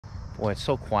Boy, it's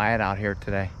so quiet out here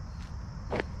today.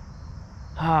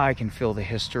 Ah, I can feel the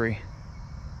history.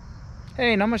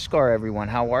 Hey, namaskar everyone.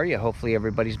 How are you? Hopefully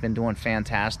everybody's been doing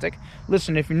fantastic.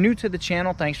 Listen, if you're new to the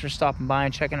channel, thanks for stopping by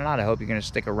and checking it out. I hope you're going to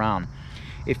stick around.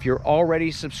 If you're already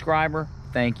a subscriber,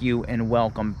 thank you and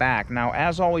welcome back. Now,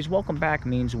 as always, welcome back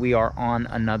means we are on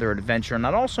another adventure, and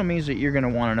that also means that you're going to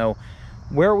want to know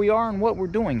where we are and what we're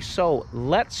doing. So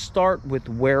let's start with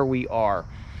where we are.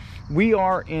 We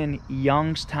are in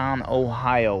Youngstown,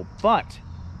 Ohio, but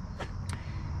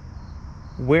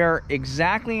where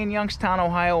exactly in Youngstown,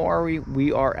 Ohio are we?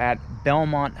 We are at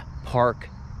Belmont Park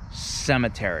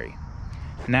Cemetery.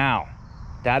 Now,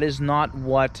 that is not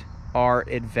what our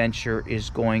adventure is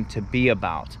going to be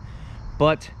about.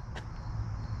 But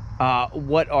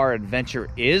what our adventure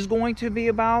is going to be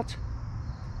about,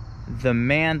 the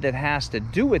man that has to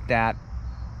do with that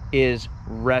is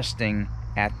resting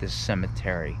at the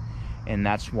cemetery. And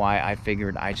that's why I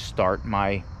figured I'd start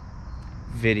my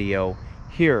video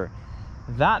here.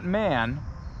 That man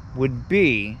would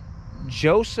be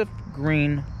Joseph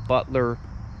Green Butler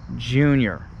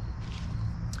Jr.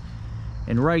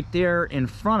 And right there in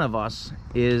front of us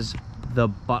is the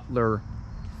Butler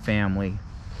family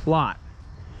plot.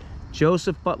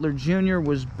 Joseph Butler Jr.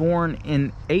 was born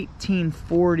in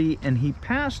 1840 and he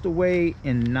passed away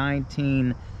in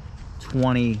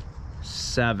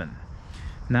 1927.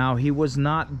 Now, he was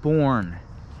not born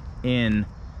in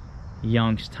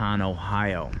Youngstown,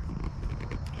 Ohio.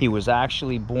 He was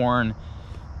actually born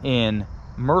in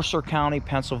Mercer County,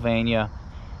 Pennsylvania,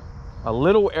 a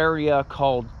little area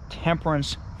called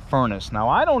Temperance Furnace. Now,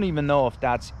 I don't even know if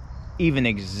that's even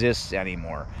exists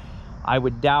anymore. I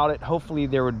would doubt it. Hopefully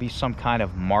there would be some kind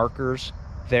of markers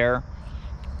there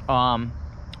or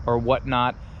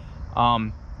whatnot.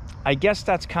 I guess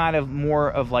that's kind of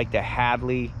more of like the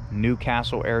Hadley,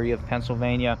 Newcastle area of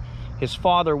Pennsylvania. His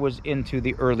father was into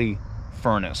the early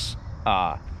furnace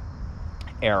era.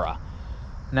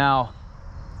 Now,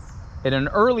 at an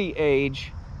early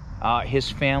age, his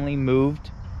family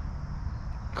moved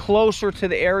closer to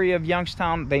the area of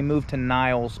Youngstown. They moved to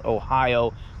Niles,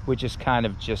 Ohio, which is kind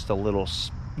of just a little,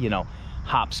 you know,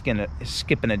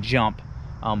 skipping a jump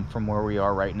from where we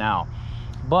are right now.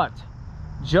 But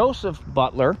Joseph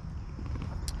Butler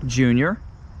Jr.,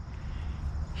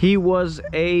 he was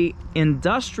a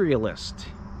industrialist.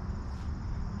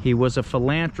 He was a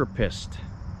philanthropist.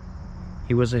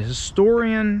 He was a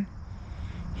historian.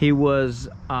 He was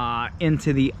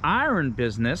into the iron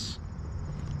business.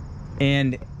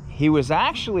 And he was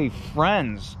actually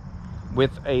friends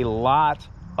with a lot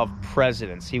of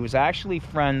presidents. He was actually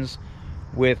friends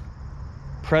with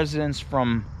presidents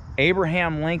from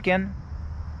Abraham Lincoln,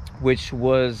 which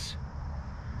was,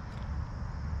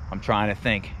 I'm trying to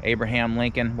think, Abraham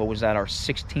Lincoln, what was that, our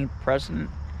 16th president?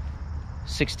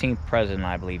 16th president,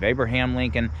 I believe, Abraham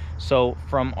Lincoln. So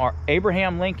from our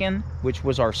Abraham Lincoln, which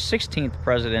was our 16th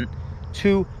president,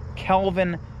 to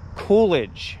Calvin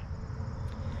Coolidge.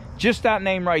 Just that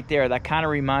name right there, that kind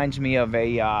of reminds me of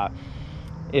a,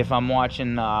 if I'm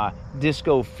watching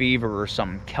Disco Fever or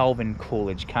something, Calvin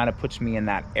Coolidge kind of puts me in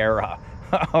that era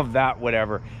of that,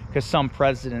 whatever. Because some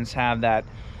presidents have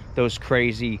those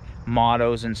crazy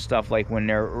mottos and stuff, like when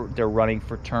they're running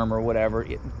for term or whatever,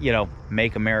 you know,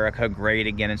 make America great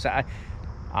again. And so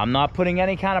I'm not putting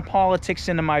any kind of politics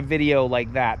into my video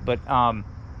like that, but I'm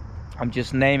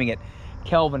just naming it.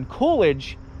 Calvin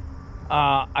Coolidge,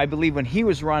 I believe when he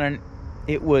was running,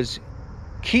 it was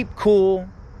keep cool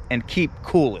and keep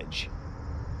Coolidge.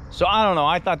 So I don't know,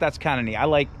 I thought that's kind of neat. I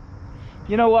like,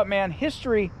 you know what, man,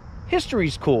 history's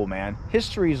cool, man.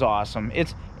 History's awesome.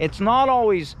 It's not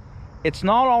always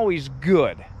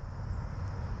good,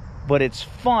 but it's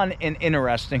fun and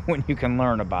interesting when you can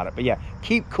learn about it. But yeah,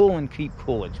 keep cool and keep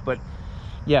Coolidge. But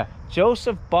yeah,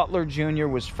 Joseph Butler Jr.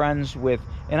 was friends with,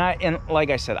 and like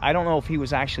I said, I don't know if he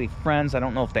was actually friends. I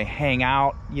don't know if they hang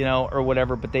out, you know, or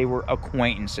whatever, but they were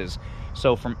acquaintances.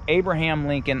 So from Abraham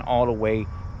Lincoln all the way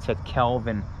to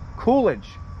Calvin Coolidge.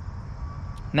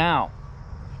 Now,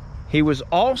 he was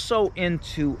also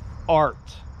into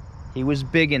art. He was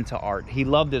big into art. He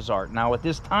loved his art. Now, at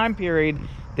this time period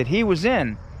that he was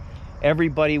in,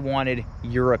 everybody wanted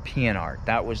European art.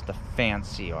 That was the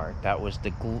fancy art. That was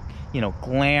the, you know,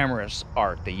 glamorous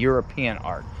art, the European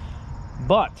art.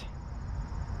 But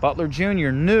Butler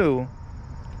Jr. knew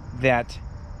that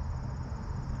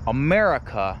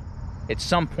America at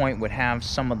some point would have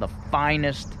some of the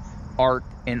finest art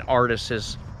and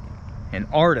artists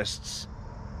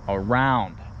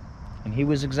around. And he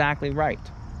was exactly right.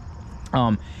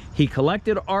 He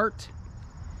collected art,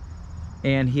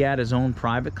 and he had his own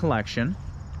private collection.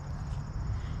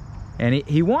 And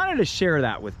he wanted to share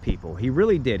that with people. He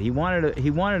really did. He wanted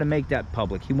to make that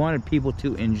public. He wanted people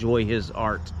to enjoy his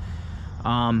art.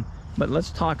 But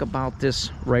let's talk about this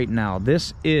right now.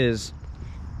 This is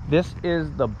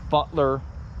the Butler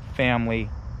family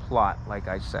plot, like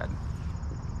I said.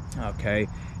 Okay,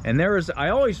 and I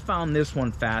always found this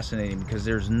one fascinating because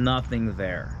there's nothing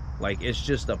there. Like, it's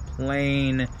just a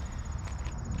plain,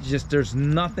 there's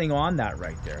nothing on that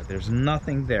right there. There's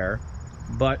nothing there,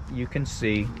 but you can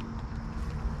see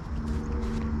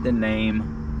the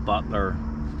name Butler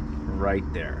right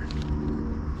there.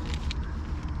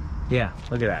 Yeah,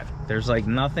 look at that. There's like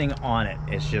nothing on it.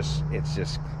 It's just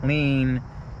clean.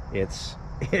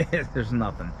 There's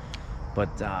nothing. But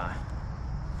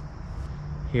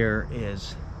here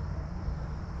is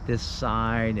this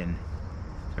side, and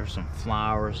there's some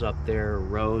flowers up there,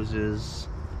 roses,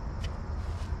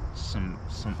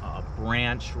 a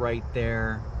branch right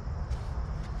there.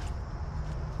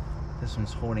 This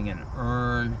one's holding an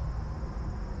urn.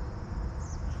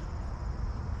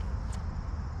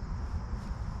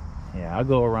 Yeah, I'll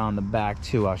go around the back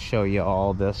too. I'll show you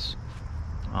all this.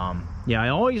 Yeah, I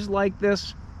always like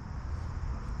this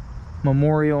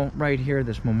memorial right here,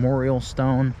 this memorial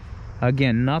stone.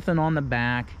 Again, nothing on the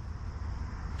back.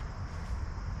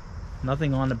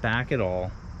 Nothing on the back at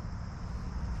all.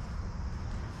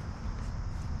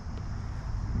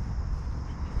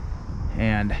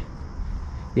 And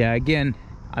yeah, again,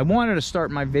 I wanted to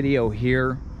start my video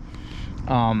here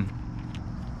so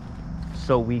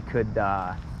we could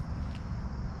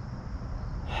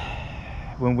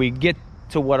when we get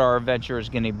to what our adventure is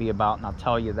going to be about, and I'll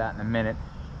tell you that in a minute,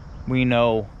 we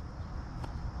know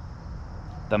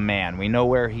the man. We know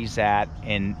where he's at,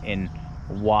 and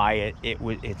why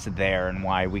it's there, and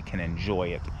why we can enjoy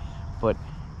it. But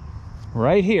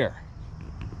right here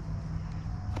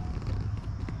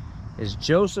is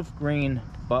Joseph Green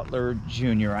Butler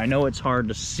Jr. I know it's hard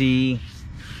to see.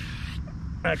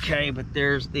 Okay, but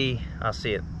there's I'll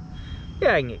see it.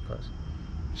 Yeah, I can get close.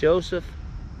 Joseph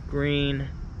Green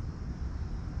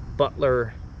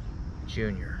Butler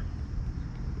Jr.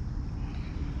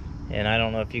 And I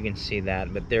don't know if you can see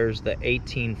that, but there's the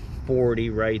 1840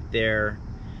 right there,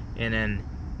 and then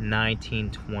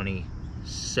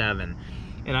 1927.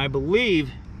 And I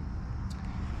believe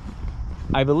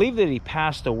that he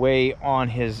passed away on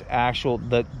his actual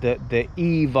the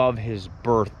eve of his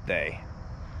birthday.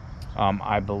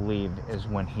 I believe is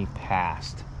when he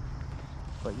passed.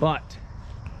 But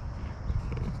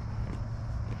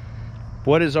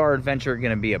what is our adventure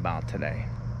going to be about today?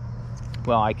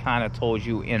 Well, I kind of told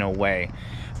you in a way,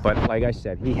 but like I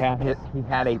said, he had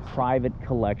a private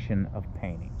collection of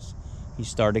paintings. He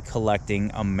started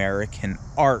collecting American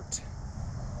art.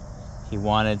 He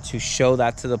wanted to show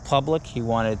that to the public. He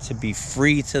wanted it to be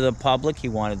free to the public. He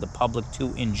wanted the public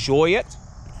to enjoy it.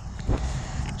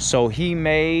 So he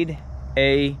made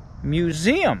a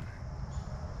museum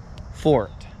for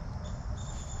it.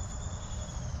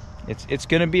 It's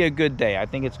going to be a good day. I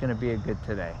think it's going to be a good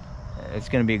today. It's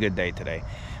going to be a good day today.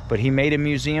 But he made a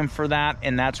museum for that,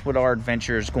 and that's what our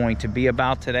adventure is going to be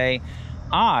about today.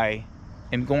 I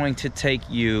am going to take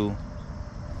you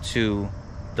to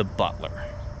the Butler.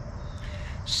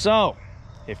 So,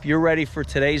 if you're ready for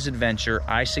today's adventure,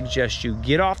 I suggest you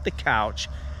get off the couch,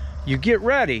 you get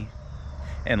ready,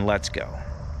 and let's go.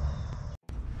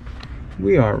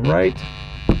 We are right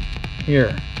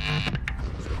here.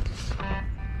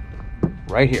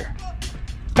 Right here.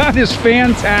 That is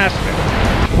fantastic.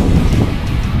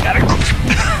 Gotta go.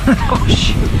 Oh,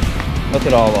 shoot. Look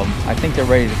at all of them. I think they're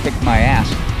ready to kick my ass.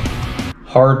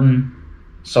 Harden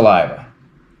saliva.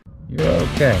 You're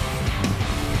okay.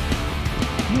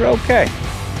 You're okay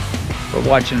for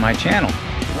watching my channel.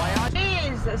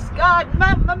 Jesus, God,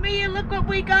 Mamma Mia, look what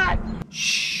we got.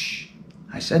 Shh.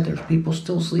 I said there's people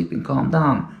still sleeping. Calm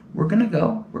down. We're gonna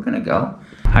go. We're gonna go.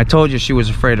 I told you she was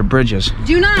afraid of bridges.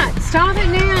 Do not. Stop it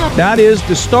now. That is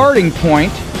the starting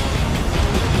point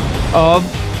of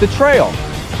the trail.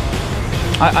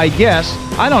 I guess.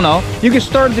 I don't know. You can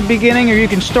start at the beginning or you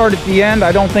can start at the end.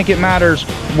 I don't think it matters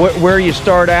where you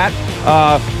start at.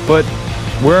 But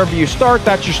wherever you start,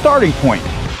 that's your starting point.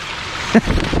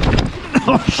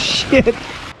 Oh, shit.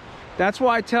 That's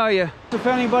why I tell you, if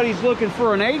anybody's looking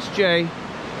for an HJ,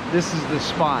 this is the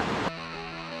spot.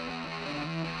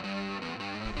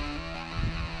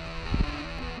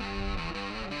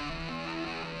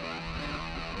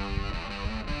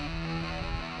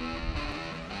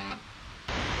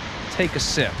 Take a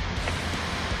sip.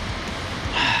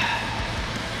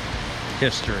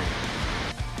 History.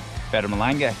 Better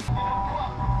Malanga.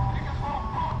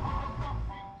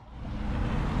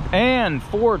 And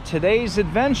for today's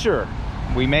adventure,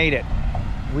 We made it.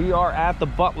 We are at the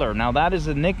Butler. Now that is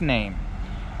a nickname.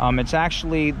 It's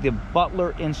actually the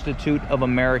Butler Institute of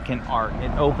American Art.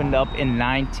 It opened up in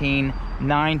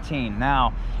 1919.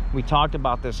 Now, we talked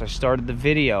about this. I started the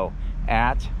video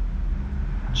at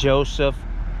Joseph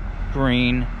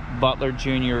Green Butler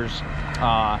Jr.'s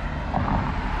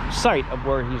site of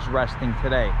where he's resting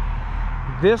today.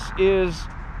 This is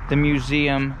the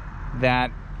museum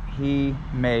that he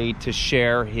made to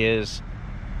share his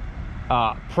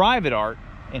private art,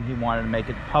 and he wanted to make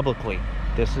it publicly.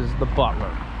 This is the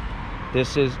Butler.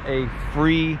 This is a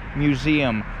free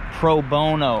museum, pro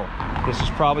bono. This is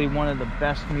probably one of the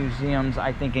best museums,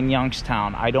 I think, in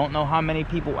Youngstown. I don't know how many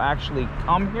people actually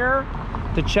come here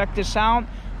to check this out,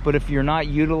 but if you're not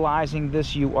utilizing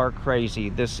this, you are crazy.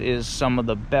 This is some of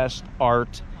the best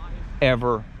art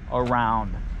ever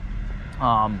around.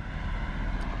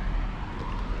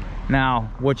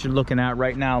 Now, what you're looking at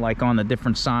right now, like on the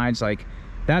different sides, like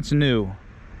that's new.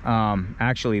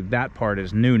 Actually, that part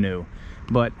is new.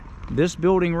 But this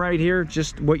building right here,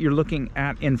 just what you're looking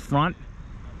at in front,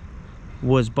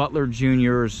 was Butler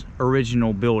Jr.'s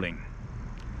original building.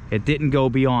 It didn't go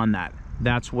beyond that.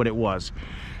 That's what it was.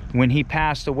 When he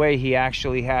passed away, he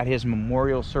actually had his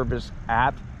memorial service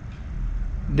at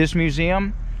this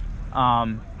museum,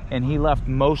 and he left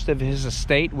most of his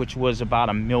estate, which was about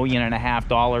 $1.5 million,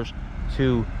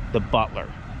 to the Butler.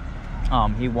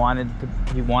 He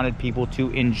wanted people to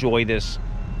enjoy this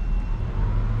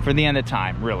for the end of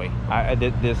time, really.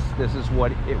 This is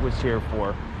what it was here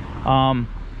for.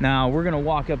 Now we're gonna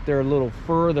walk up there a little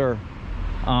further.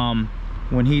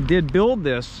 When he did build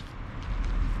this,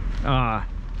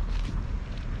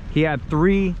 he had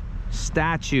 3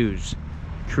 statues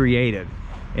created,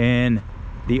 and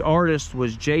the artist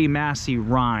was J. Massey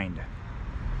Rind.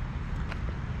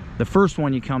 The first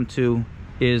one you come to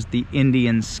is the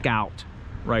Indian Scout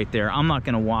right there. I'm not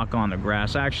going to walk on the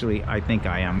grass. Actually, I think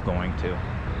I am going to.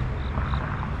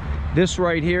 This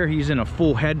right here, he's in a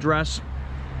full headdress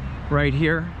right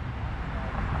here.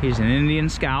 He's an Indian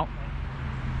Scout.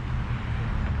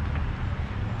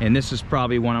 And this is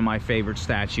probably one of my favorite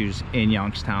statues in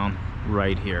Youngstown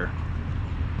right here.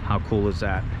 How cool is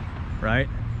that, right?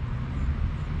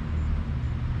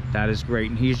 That is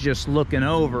great. And he's just looking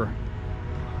over.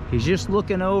 He's just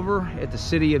looking over at the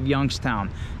city of Youngstown.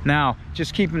 Now,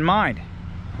 just keep in mind,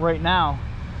 right now,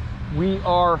 we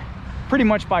are pretty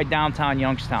much by downtown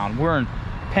Youngstown. We're in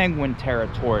Penguin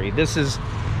territory. This is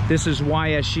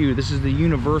YSU. This is the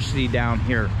university down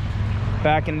here.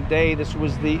 Back in the day, this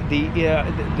was the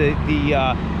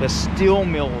steel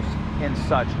mills and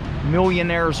such,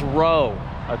 Millionaires Row.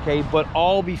 Okay, but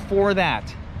all before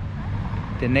that,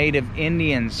 the native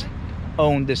Indians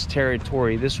owned this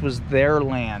territory. This was their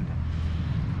land.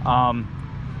 Now,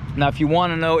 if you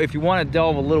want to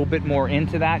delve a little bit more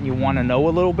into that, and you want to know a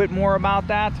little bit more about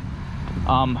that,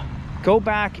 go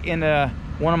back in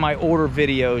one of my older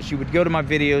videos. You would go to my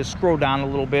videos, scroll down a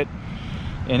little bit,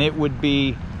 and it would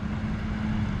be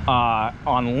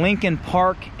on Lincoln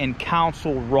Park and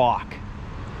Council Rock,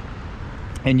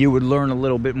 and you would learn a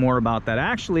little bit more about that.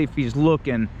 Actually, if he's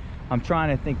looking, I'm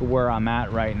trying to think of where I'm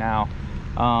at right now.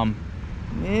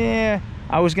 Yeah,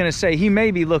 I was gonna say he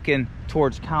may be looking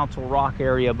towards Council Rock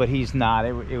area, but he's not.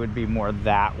 It would be more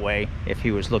that way if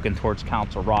he was looking towards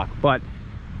Council Rock. But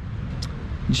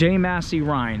J. Massey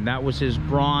Rind, that was his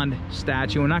bronze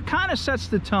statue, and that kind of sets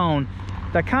the tone.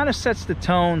 That kind of sets the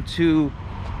tone to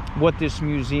what this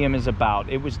museum is about.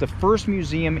 It was the first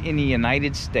museum in the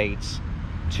United States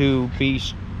to be,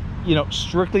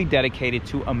 strictly dedicated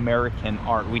to American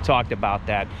art. We talked about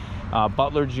that.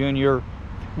 Butler Jr.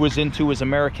 was into his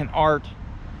American art.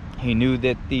 He knew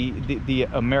that the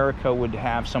America would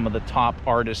have some of the top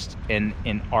artists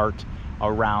in art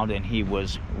around, and he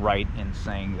was right in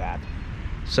saying that.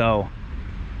 So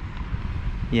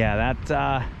yeah,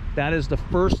 that is the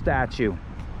first statue.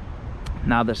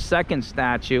 Now the second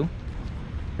statue,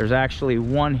 there's actually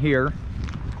one here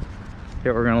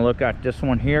that we're going to look at. This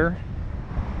one here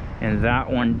and that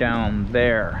one down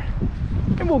there,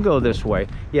 and we'll go this way.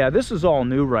 Yeah, this is all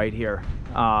new right here.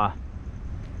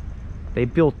 They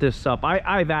built this up.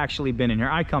 I've actually been in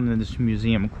here. I come to this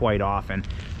museum quite often.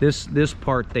 This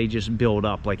part they just built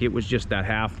up, like it was just that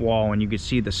half wall, and you could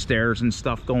see the stairs and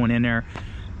stuff going in there.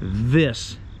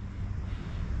 This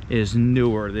is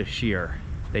newer this year.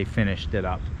 They finished it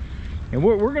up, and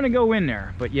we're gonna go in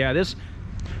there. But yeah,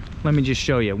 let me just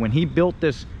show you. When he built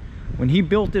this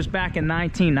back in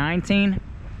 1919,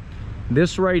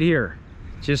 this right here,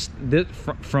 just this,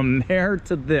 from there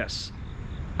to this,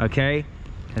 okay,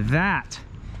 that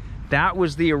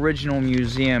was the original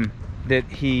museum that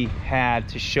he had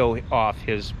to show off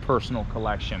his personal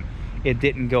collection. It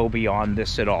didn't go beyond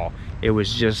this at all. It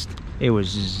was just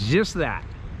that.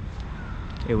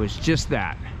 It was just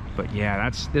that. But yeah,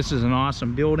 this is an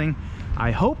awesome building.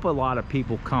 I hope a lot of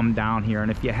people come down here, and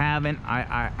if you haven't,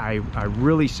 I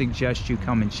really suggest you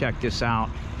come and check this out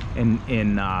and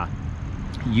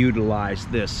utilize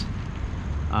this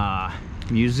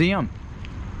museum,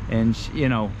 and you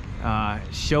know,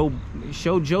 show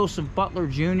Joseph Butler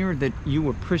Jr. that you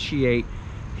appreciate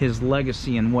his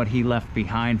legacy and what he left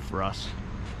behind for us.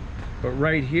 But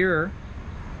right here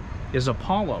is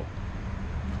Apollo.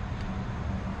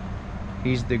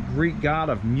 He's the Greek god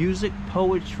of music,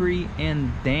 poetry,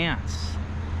 and dance.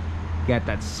 Got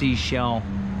that seashell,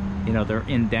 you know, they're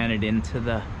indented into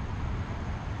the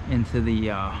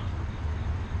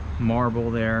marble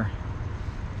there.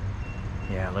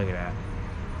 Yeah, look at that.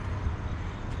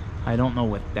 I don't know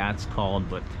what that's called,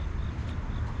 but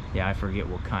yeah, I forget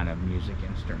what kind of music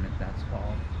instrument that's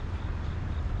called.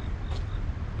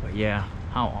 But yeah,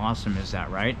 how awesome is that,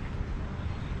 right?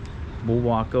 We'll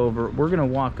walk over. We're gonna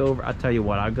walk over. I'll tell you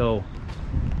what, I'll go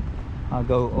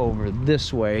over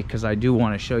this way because I do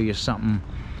want to show you something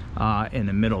in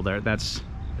the middle there. That's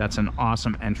an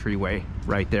awesome entryway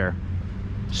right there.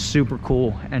 Super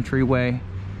cool entryway.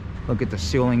 Look at the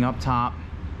ceiling up top.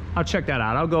 I'll check that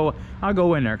out. I'll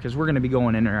go in there because we're gonna be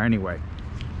going in there anyway.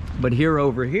 But here,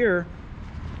 over here,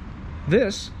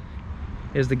 this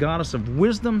is the goddess of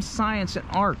wisdom, science, and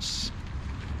arts.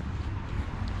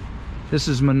 This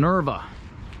is Minerva.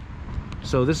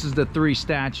 So this is the 3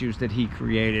 statues that he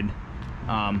created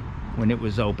when it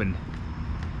was opened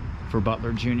for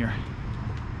Butler Jr.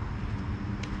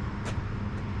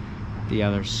 The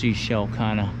other seashell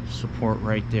kind of support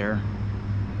right there.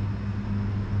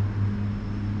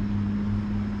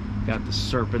 Got the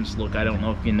serpents. Look, I don't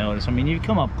know if you notice. I mean, you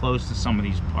come up close to some of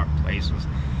these places.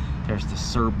 There's the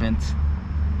serpent.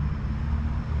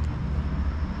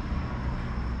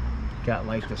 Got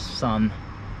like the sun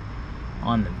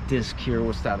on the disc here.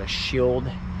 What's that, a shield?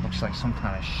 Looks like some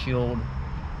kind of shield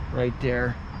right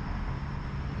there.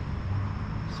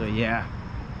 So yeah,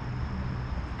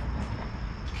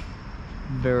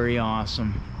 very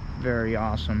awesome, very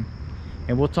awesome.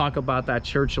 And we'll talk about that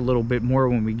church a little bit more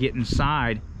when we get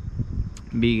inside,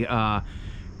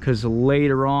 because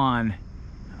later on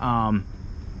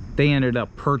they ended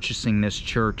up purchasing this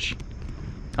church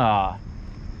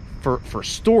for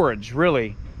storage,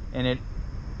 really. And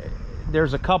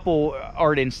there's a couple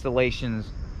art installations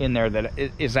in there that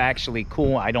is actually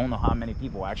cool. I don't know how many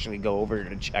people actually go over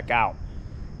to check out.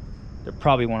 They're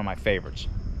probably one of my favorites.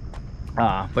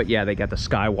 But yeah, they got the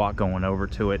skywalk going over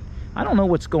to it. I don't know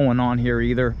what's going on here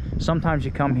either. Sometimes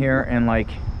you come here and like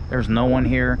there's no one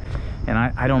here, and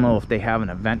I don't know if they have an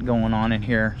event going on in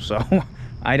here, so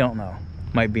I don't know.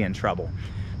 Might be in trouble.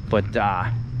 But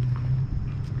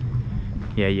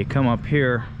yeah, you come up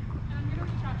here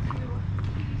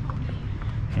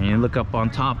and you look up on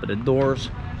top of the doors.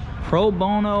 Pro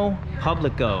bono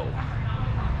publico.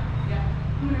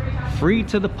 Free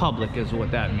to the public is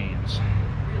what that means.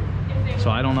 So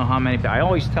I don't know how many. I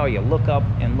always tell you, look up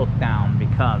and look down,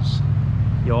 because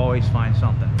you'll always find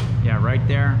something. Yeah, right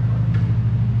there.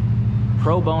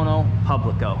 Pro bono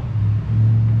publico.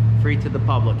 Free to the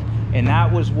public. And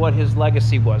that was what his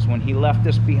legacy was. When he left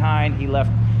this behind, he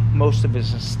left most of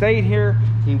his estate here.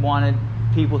 He wanted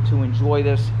people to enjoy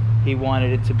this. He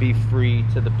wanted it to be free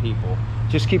to the people.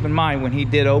 Just keep in mind, when he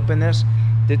did open this,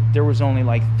 there was only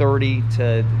like 30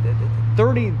 to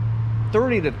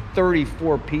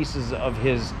 34 pieces of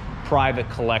his private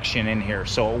collection in here.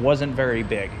 So it wasn't very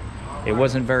big. It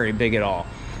wasn't very big at all.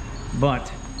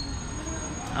 But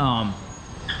come on,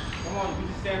 you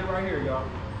just stand right here, y'all.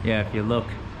 Yeah, if you look,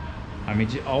 I mean,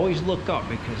 always look up,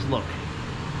 because look,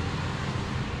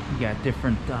 you got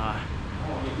different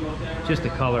just the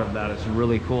color of that is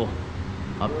really cool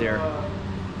up there.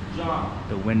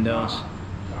 The windows.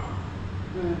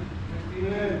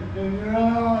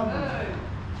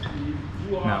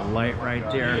 That light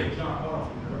right there,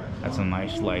 that's a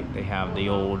nice light. They have the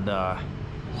old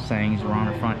sayings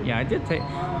around the front. Yeah,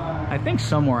 I think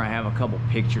somewhere I have a couple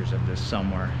pictures of this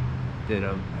somewhere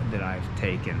that I've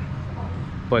taken.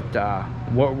 But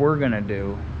what we're gonna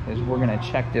do is we're gonna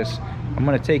check this. I'm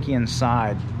gonna take you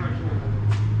inside.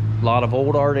 A lot of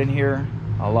old art in here,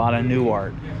 a lot of new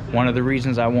art. One of the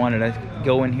reasons I wanted to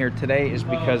go in here today is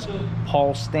because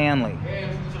Paul Stanley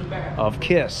of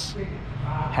Kiss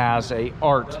has a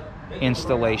art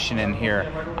installation in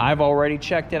here. I've already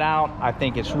checked it out. I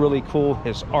think it's really cool.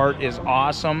 His art is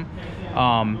awesome.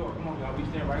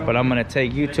 But I'm gonna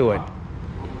take you to it.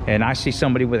 And I see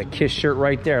somebody with a KISS shirt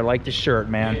right there. I like the shirt,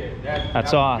 man.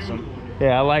 That's awesome.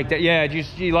 Yeah, I like that. Yeah,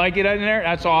 you like it in there?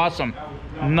 That's awesome.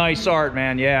 Nice art,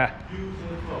 man. Yeah.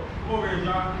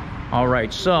 All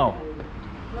right, so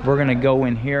we're gonna go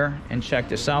in here and check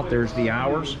this out. There's the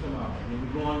hours.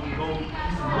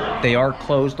 They are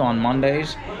closed on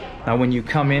Mondays. Now, when you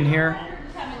come in here,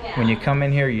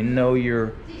 you know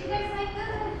you're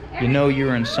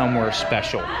in somewhere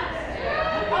special.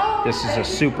 This is a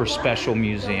super special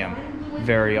museum.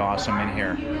 Very awesome in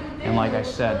here. And like I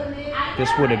said,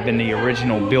 this would have been the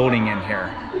original building in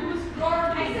here.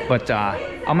 But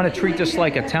I'm gonna treat this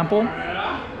like a temple,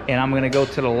 and I'm gonna go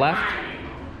to the left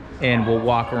and we'll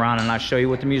walk around and I'll show you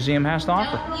what the museum has to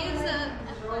offer.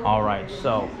 All right,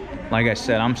 so like I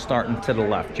said, I'm starting to the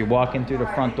left. You walk in through the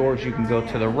front doors, you can go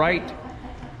to the right,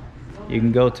 you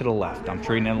can go to the left. I'm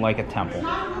treating it like a temple.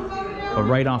 But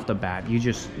right off the bat, you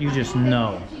just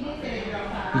know.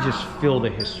 You just feel the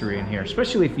history in here,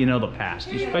 especially if you know the past,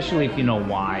 especially if you know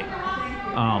why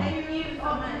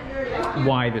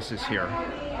this is here.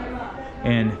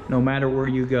 And no matter where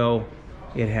you go,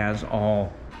 it has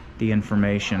all the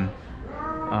information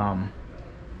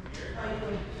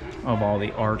of all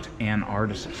the art and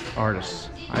artists. I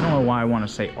don't know why I want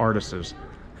to say artists.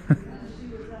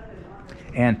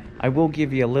 And I will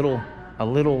give you a little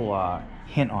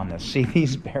hint on this. See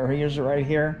these barriers right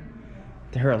here?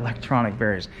 They're electronic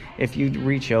barriers. If you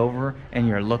reach over and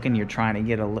you're trying to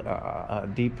get a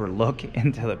deeper look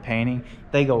into the painting,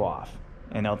 they go off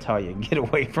and they'll tell you, get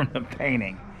away from the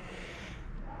painting.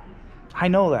 I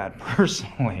know that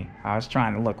personally. I was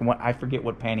trying to look. I forget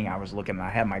what painting I was looking at. I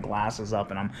had my glasses up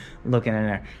and I'm looking in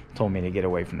there. Told me to get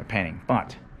away from the painting.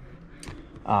 But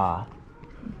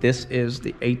this is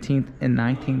the 18th and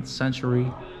 19th century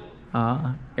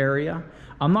area.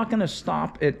 I'm not going to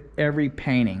stop at every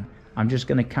painting. I'm just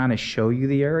going to kind of show you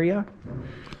the area.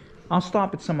 I'll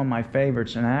stop at some of my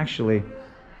favorites, and actually,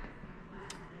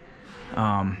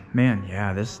 man,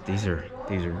 yeah, these are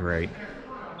great.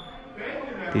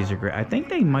 These are great. I think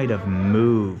they might have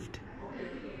moved.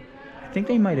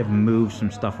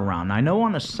 Some stuff around. I know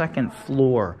on the second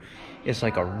floor, it's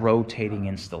like a rotating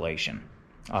installation.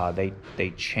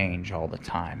 They change all the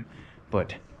time,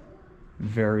 but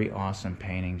very awesome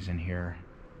paintings in here.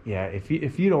 Yeah, if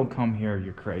you don't come here,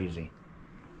 you're crazy.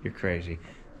 You're crazy.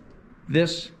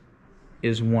 This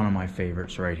is one of my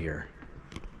favorites right here.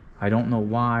 I don't know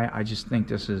why. I just think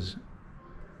this is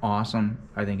awesome.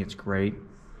 I think it's great.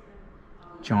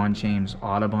 John James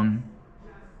Audubon,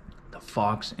 The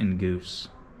Fox and Goose.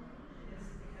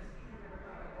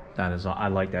 I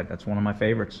like that. That's one of my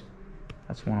favorites.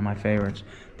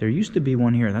 There used to be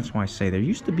one here. That's why I say there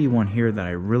used to be one here that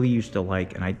I really used to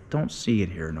like, and I don't see it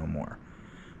here no more.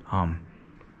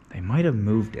 They might have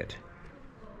moved it.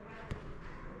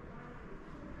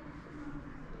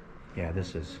 Yeah,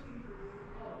 this is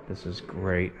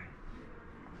great.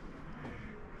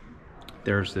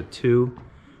 There's the two,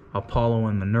 Apollo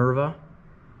and Minerva,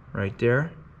 right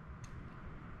there.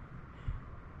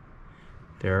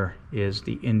 There is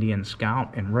the Indian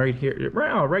Scout, and right here,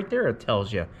 right there, it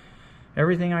tells you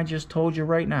everything I just told you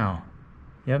right now.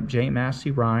 Yep, J.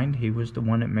 Massey Rind, he was the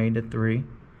one that made the three.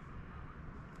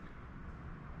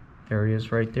 There he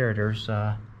is right there. There's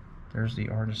the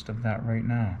artist of that right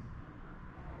now.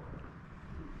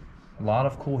 A lot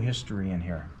of cool history in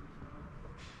here.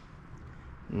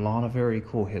 A lot of very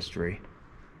cool history.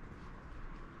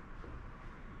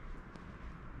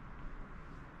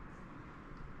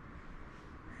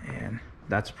 And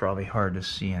that's probably hard to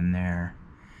see in there.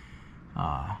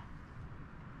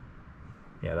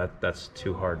 Yeah, that's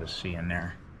too hard to see in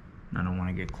there. I don't want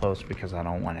to get close because I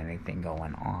don't want anything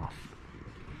going off.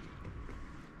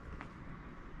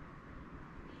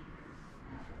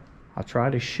 I'll try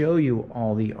to show you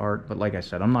all the art, but like I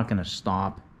said, I'm not going to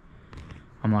stop.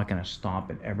 I'm not going to stop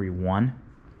at every one.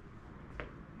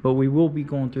 But we will be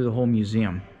going through the whole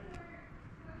museum.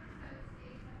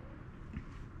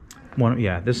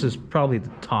 Yeah, this is probably the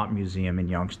top museum in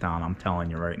Youngstown, I'm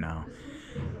telling you right now.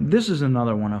 This is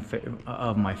another one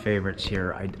of my favorites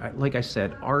here. Like I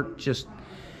said, art just,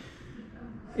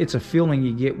 it's a feeling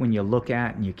you get when you look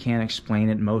at and you can't explain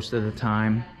it most of the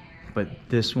time. But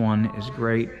this one is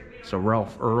great. So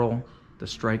Ralph Earl, the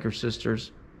Stryker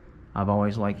sisters. I've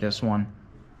always liked this one.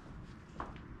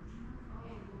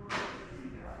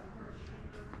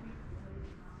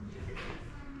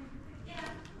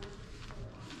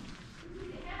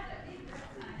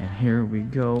 And here we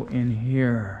go in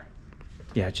here.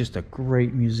 Yeah, just a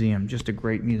great museum. Just a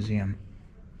great museum.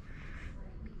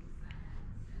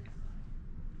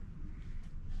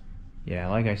 Yeah,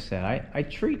 like I said,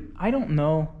 I don't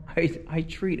know, I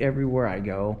treat everywhere I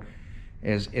go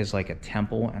as like a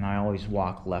temple, and I always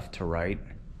walk left to right.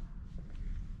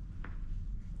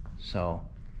 So,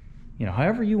 you know,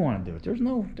 however you want to do it. There's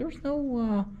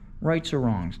no rights or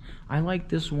wrongs. I like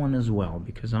this one as well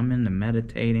because I'm into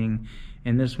meditating,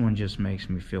 and this one just makes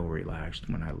me feel relaxed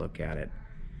when I look at it.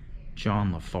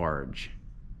 John Lafarge,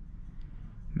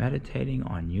 meditating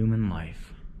on human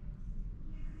life.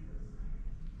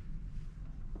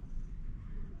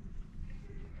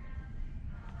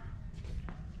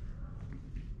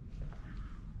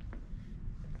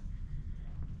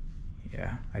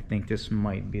 Yeah, I think this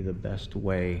might be the best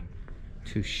way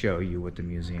to show you what the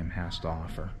museum has to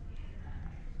offer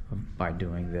by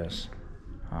doing this.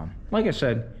 Like I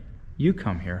said, you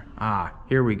come here.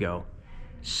 Here we go.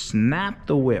 Snap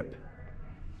the whip.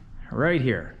 Right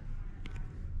here.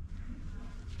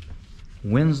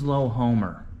 Winslow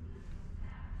Homer.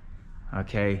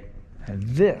 Okay, and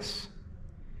this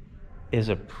is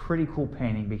a pretty cool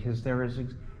painting because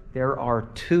there are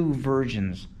two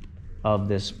versions of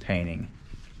this painting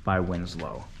by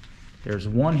Winslow. There's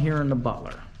one here in the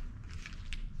Butler,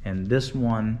 and this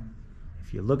one,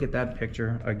 if you look at that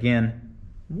picture again,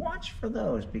 watch for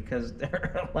those because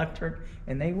they're electric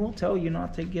and they will tell you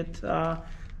not to get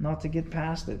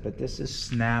past it. But this is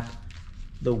Snap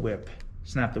the Whip.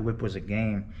 Snap the Whip was a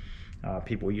game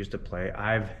people used to play.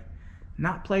 I've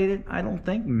not played it, I don't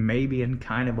think. Maybe in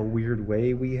kind of a weird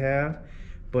way we have.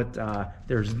 But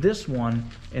there's this one,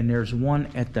 and there's one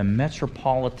at the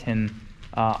Metropolitan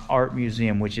Art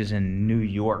Museum, which is in New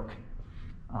York.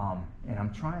 And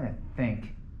I'm trying to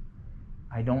think.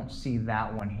 I don't see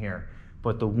that one here.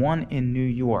 But the one in New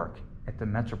York at the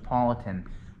Metropolitan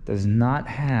does not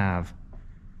have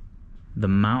the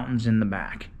mountains in the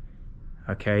back.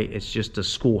 Okay, it's just a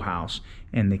schoolhouse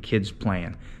and the kids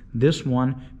playing. This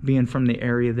one, being from the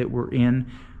area that we're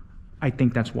in, I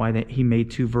think that's why he made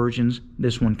two versions.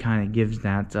 This one kind of gives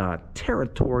that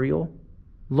territorial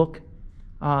look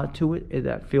to it,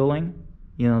 that feeling.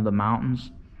 You know, the mountains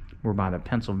were by the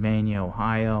Pennsylvania,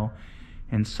 Ohio,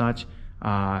 and such.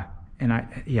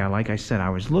 Like I said, I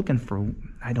was looking for,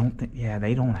 they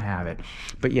don't have it.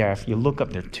 But yeah, if you look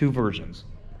up, there are two versions.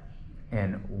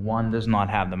 And one does not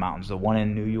have the mountains. The one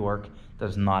in New York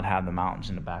does not have the mountains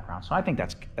in the background. So I think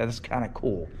that's kind of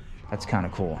cool. That's kind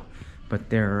of cool. But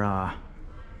they're,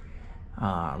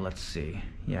 let's see.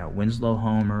 Yeah, Winslow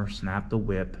Homer, Snap the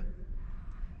Whip.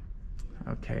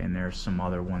 Okay, and there's some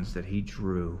other ones that he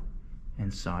drew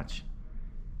and such.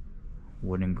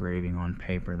 Wood engraving on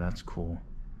paper, that's cool.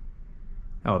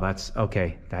 Oh, that's,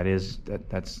 okay,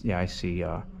 that's, yeah, I see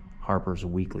Harper's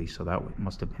Weekly, so that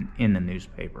must have been in the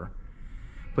newspaper.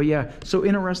 But yeah, so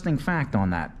interesting fact on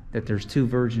that there's two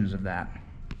versions of that.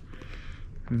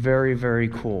 Very, very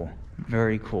cool.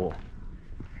 Very cool.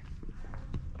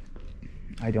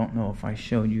 I don't know if I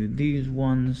showed you these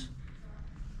ones.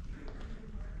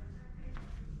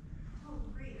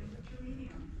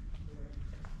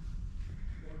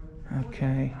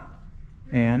 Okay.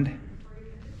 And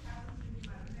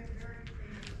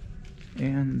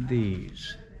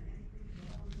these.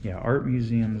 Yeah, art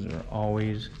museums are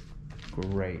always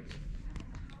great.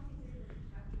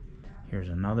 Here's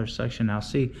another section. Now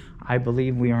see, I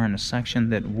believe we are in a section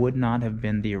that would not have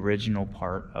been the original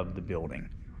part of the building.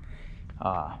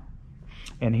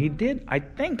 And he did, I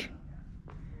think,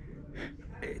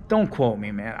 don't quote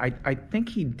me, man, I think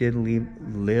he did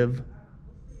live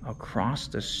across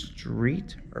the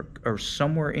street or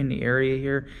somewhere in the area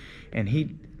here, and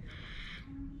he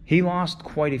lost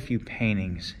quite a few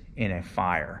paintings in a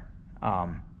fire.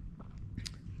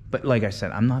 But like I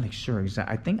said, I'm not sure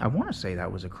exactly. I want to say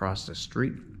that was across the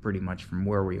street pretty much from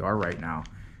where we are right now,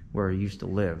 where he used to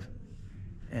live.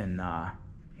 And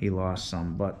he lost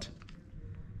some, but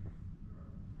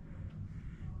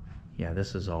yeah,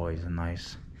 this is always a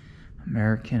nice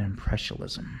American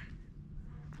Impressionism.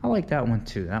 I like that one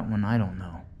too. That one, I don't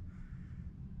know.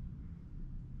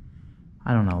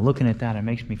 Looking at that, it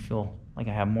makes me feel like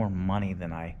I have more money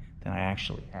than I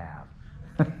actually have.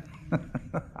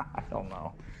 I don't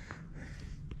know.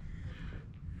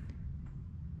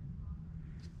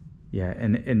 Yeah,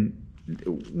 and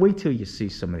wait till you see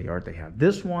some of the art they have.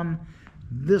 This one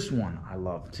I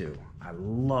love too. I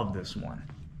love this one.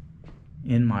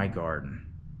 In My Garden.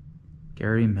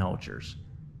 Gary Melchers.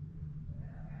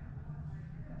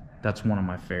 That's one of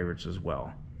my favorites as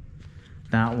well.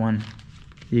 That one,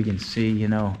 you can see,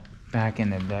 back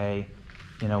in the day,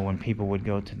 when people would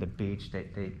go to the beach,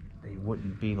 they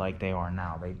wouldn't be like they are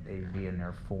now. They'd be in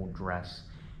their full dress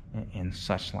and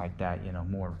such like that,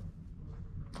 more,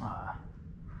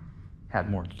 had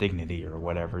more dignity or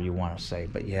whatever you want to say.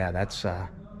 But yeah, that's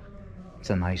it's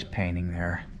a nice painting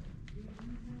there.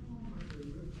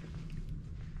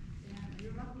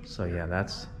 So yeah,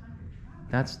 that's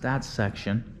that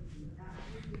section.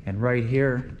 And right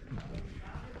here,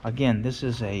 again, this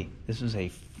is a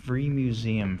free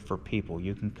museum for people.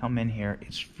 You can come in here.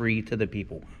 It's free to the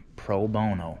people. Pro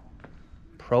bono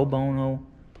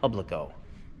publico.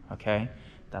 Okay,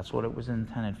 that's what it was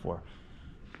intended for.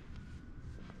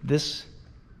 This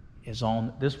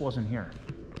wasn't here.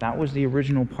 That was the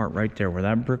original part right there where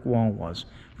that brick wall was.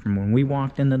 From when we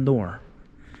walked in the door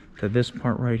to this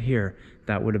part right here,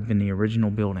 that would have been the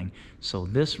original building. So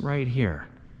this right here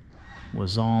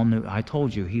was all new. I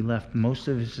told you he left most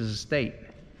of his estate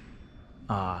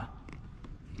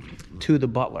to the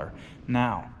Butler.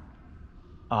 Now,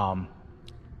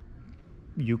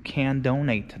 you can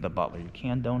donate to the Butler. You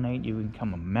can donate. You can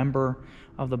become a member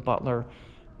of the Butler.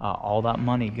 All that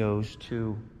money goes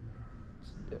to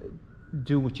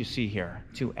do what you see here,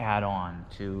 to add on,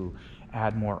 to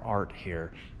add more art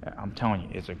here. I'm telling you,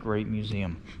 it's a great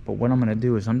museum. But what I'm going to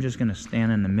do is I'm just going to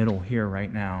stand in the middle here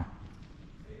right now,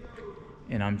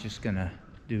 and I'm just going to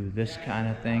do this kind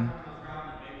of thing.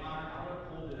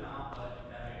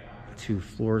 2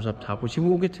 floors up top, which we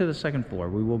will get to the second floor.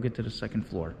 We will get to the second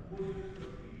floor.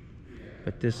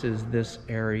 But this is this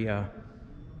area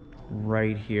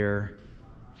right here.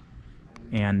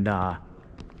 And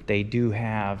they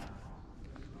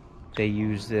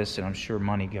use this, and I'm sure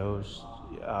money goes,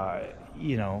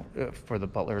 for the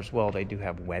Butler as well. They do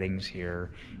have weddings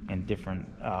here and different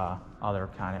other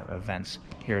kind of events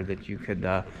here that you could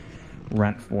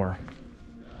rent for.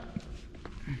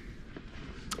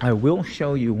 I will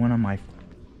show you one of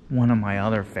my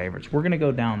other favorites. We're gonna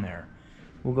go down there.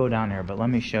 We'll go down there, but let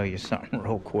me show you something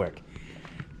real quick.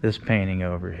 This painting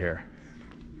over here.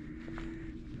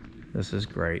 This is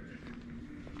great.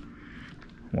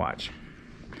 Watch.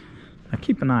 Now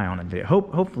keep an eye on it.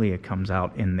 Hopefully it comes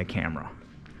out in the camera.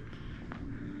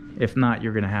 If not,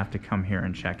 you're gonna have to come here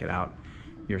and check it out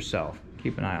yourself.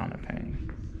 Keep an eye on the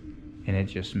painting. And it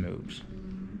just moves.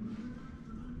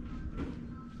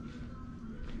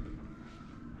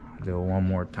 I'll do it one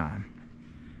more time.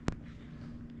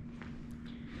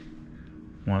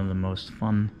 One of the most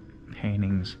fun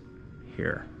paintings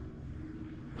here.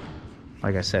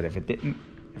 Like I said, if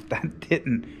that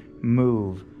didn't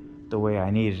move the way I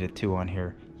needed it to on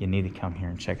here, you need to come here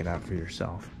and check it out for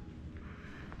yourself.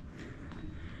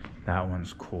 That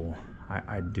one's cool.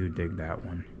 I do dig that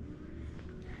one.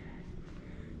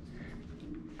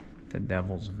 The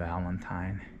Devil's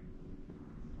Valentine.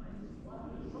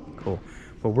 Cool.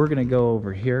 But we're gonna go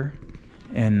over here,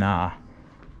 and I'll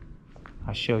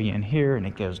show you in here, and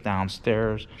it goes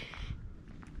downstairs.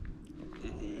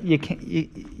 You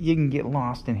can get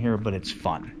lost in here, but it's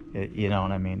fun. You know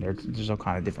what I mean? There's all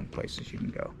kind of different places you can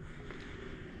go.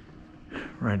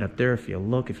 Right up there, if you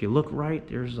look right,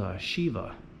 there's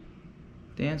Shiva,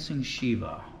 dancing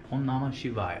Shiva, Om Namah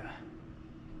Shivaya,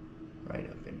 right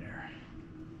up in there.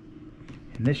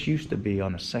 And this used to be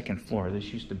on the second floor.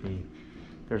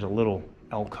 There's a little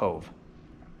alcove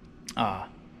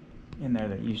in there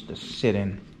that used to sit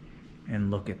in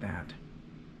and look at that.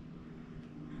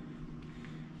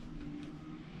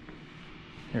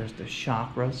 There's the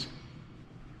chakras.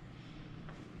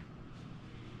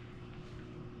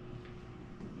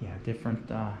 Yeah,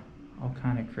 different, all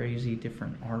kind of crazy,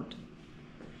 different art.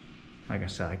 Like I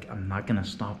said, I'm not gonna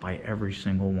stop by every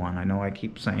single one. I know I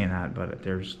keep saying that, but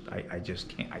I just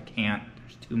can't.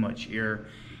 There's too much here.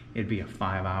 It'd be a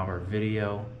 5-hour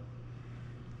video.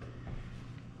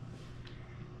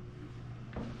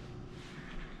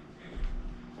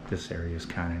 This area is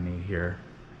kind of neat here.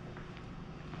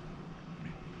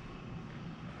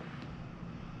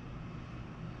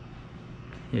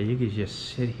 Yeah, you could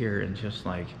just sit here and just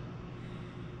like,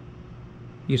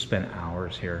 you spend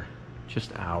hours here,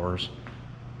 just hours.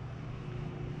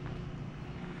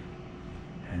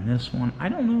 And this one, I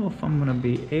don't know if I'm gonna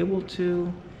be able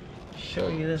to show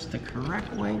you this the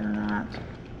correct way or not.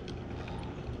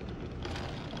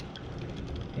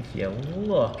 If you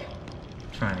look,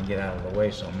 I'm trying to get out of the way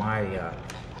so my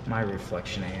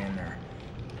reflection ain't in there.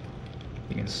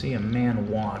 You can see a man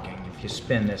walking. If you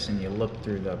spin this and you look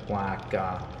through the black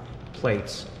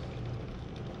plates,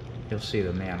 you'll see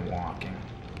the man walking.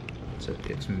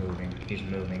 It's moving. He's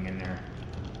moving in there.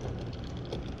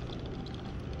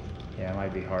 Yeah, it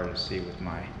might be hard to see with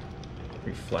my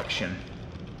reflection.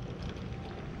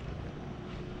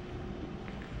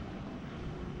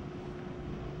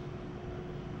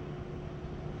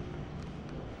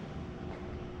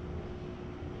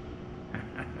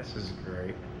 This is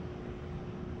great.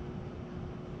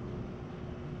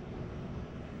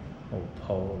 Old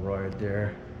Polaroid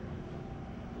there.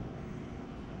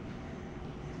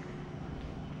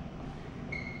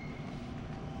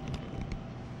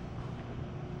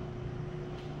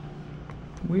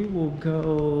 We will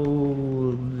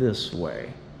go this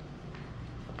way.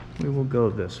 We will go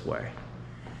this way.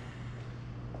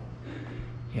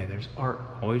 Yeah, there's art.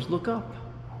 Always look up.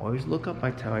 Always look up,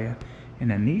 I tell you. And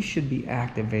then these should be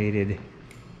activated.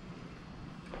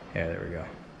 Yeah, there we go.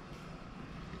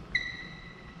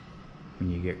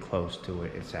 When you get close to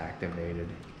it, it's activated.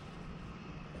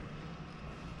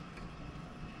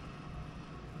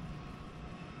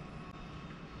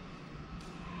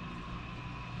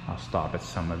 I'll stop at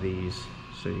some of these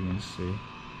so you can see.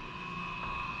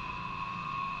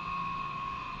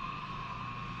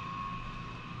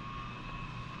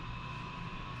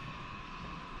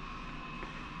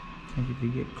 I think if you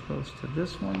get close to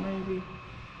this one, maybe.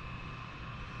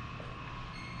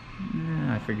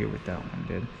 Nah, I forget what that one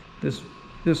did.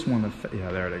 This one,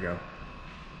 yeah, there they go.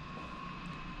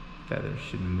 Feathers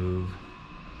should move.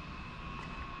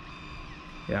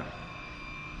 Yeah.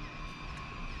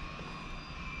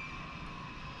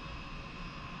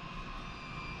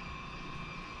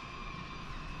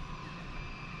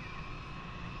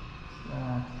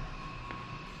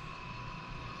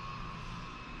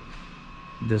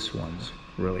 This one's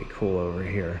really cool over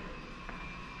here.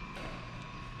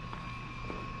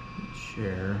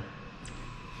 Share.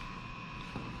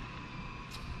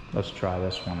 Let's try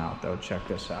this one out though. Check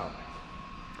this out.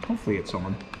 Hopefully it's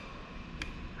on.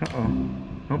 Uh-oh.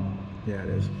 Oh, yeah, it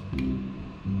is.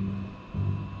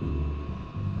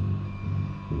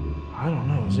 I don't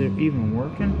know. Is it even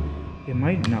working? It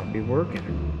might not be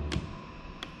working.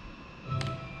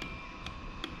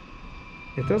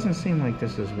 It doesn't seem like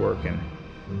this is working.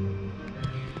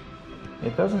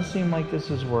 It doesn't seem like this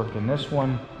is working. This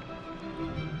one,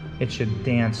 it should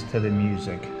dance to the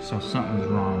music. So something's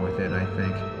wrong with it, I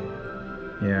think.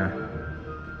 Yeah.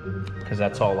 Because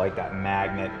that's all like that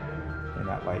magnet and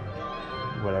that like,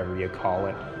 whatever you call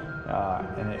it.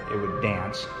 And it would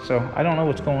dance. So I don't know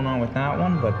what's going on with that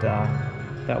one, but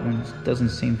that one doesn't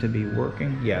seem to be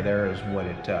working. Yeah, there is what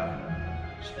it's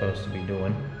supposed to be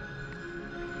doing.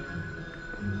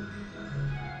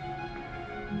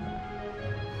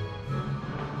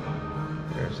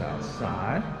 There's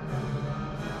outside.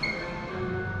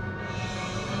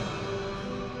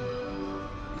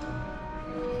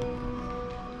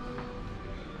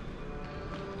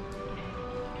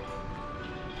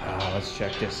 Let's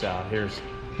check this out.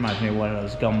 Reminds me of one of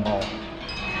those gumball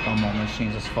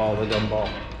machines. Let's follow the gumball.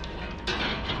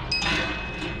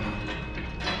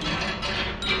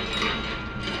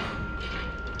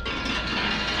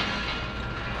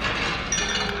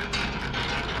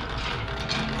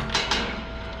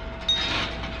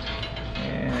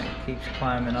 And it keeps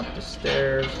climbing up the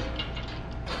stairs.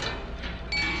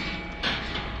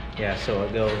 Yeah, so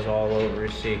it goes all over.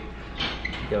 You see,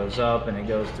 it goes up and it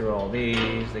goes through all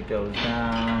these. It goes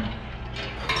down.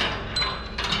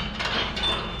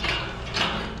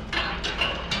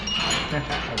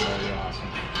 That's really awesome.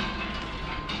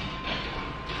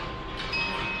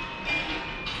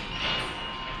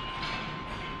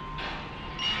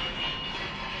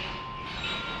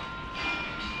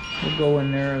 We'll go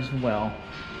in there as well.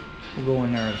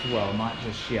 Not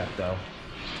just yet though.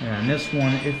 And this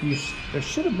one, there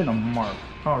should have been a mark.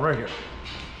 Oh, right here.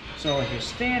 So if you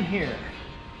stand here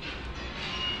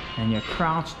and you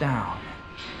crouch down,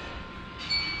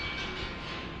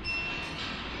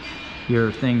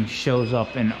 your thing shows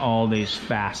up in all these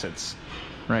facets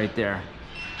right there.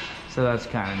 So that's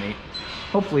kind of neat.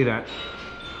 Hopefully that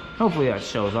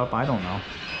shows up. I don't know.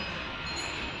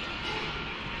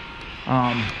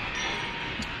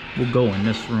 We'll go in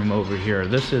this room over here.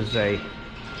 This is the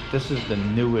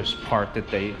newest part that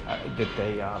they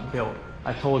built.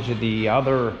 I told you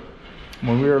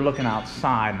when we were looking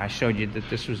outside and I showed you that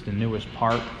this was the newest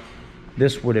part,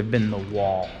 this would have been the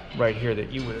wall right here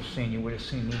that you would have seen. You would have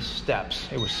seen these steps.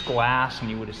 It was glass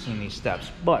and you would have seen these steps.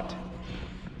 But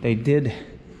they did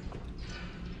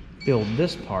build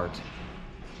this part.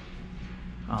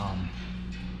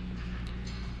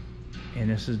 And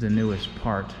this is the newest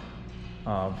part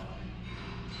of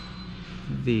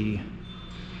the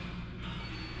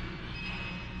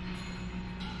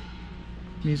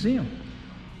museum.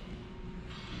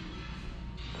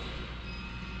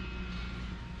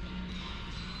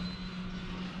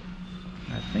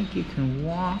 I think you can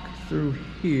walk through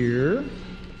here.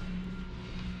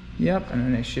 Yep, and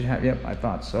then they should have, yep, I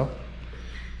thought so.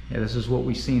 Yeah, this is what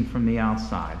we've seen from the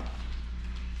outside.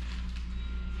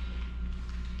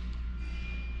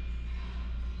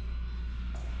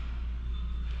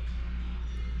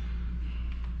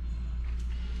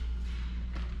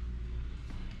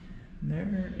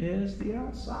 there is the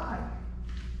outside.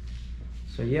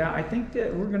 So yeah, I think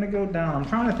that we're gonna go down. I'm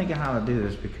trying to think of how to do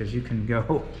this because you can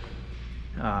go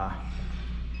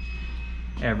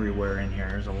everywhere in here.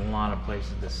 There's a lot of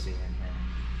places to see in here.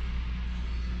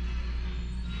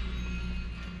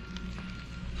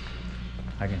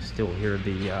 I can still hear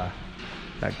the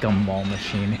that gumball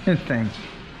machine thing.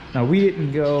 Now we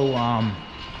didn't go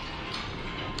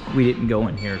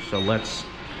in here, so let's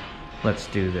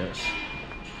do this.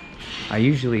 I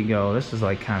usually go, this is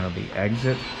like kind of the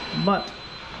exit, but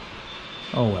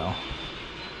oh well.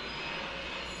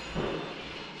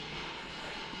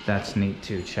 That's neat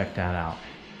too, check that out.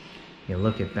 You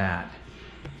look at that,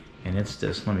 and it's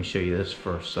this, let me show you this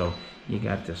first. So you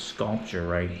got this sculpture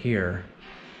right here,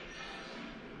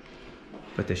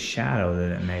 but the shadow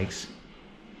that it makes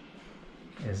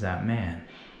is that man.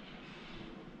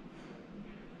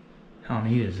 How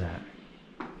neat is that?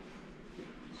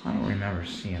 I don't remember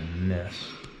seeing this.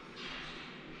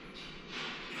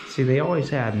 See, they always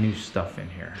had new stuff in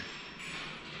here.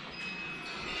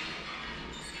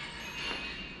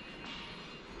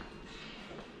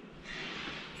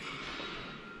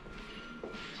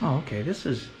 Oh, okay, this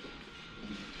is...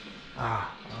 okay.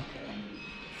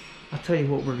 I'll tell you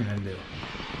what we're gonna do.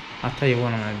 I'll tell you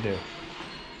what I'm gonna do.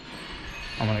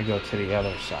 I'm gonna go to the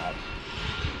other side.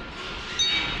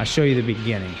 I'll show you the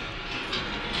beginning.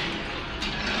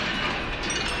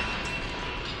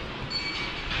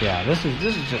 Yeah, this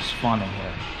is just fun in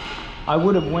here. I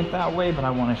would have went that way, but I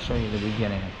want to show you the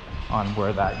beginning on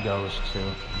where that goes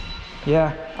to.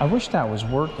 Yeah, I wish that was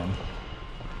working.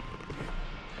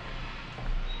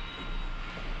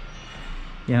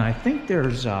 Yeah, I think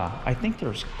there's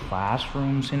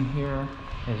classrooms in here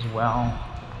as well,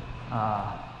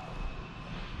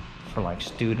 for like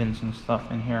students and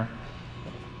stuff in here.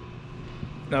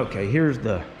 Okay,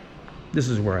 this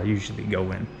is where I usually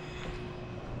go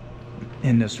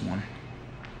in this one.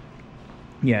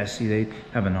 Yeah, see, they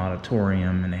have an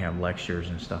auditorium and they have lectures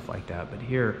and stuff like that, but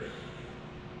here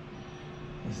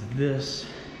is this,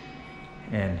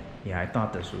 and yeah, I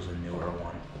thought this was a newer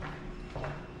one.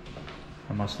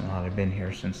 I must not have been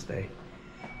here since they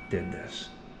did this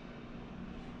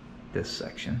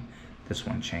section. This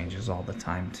one changes all the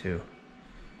time too.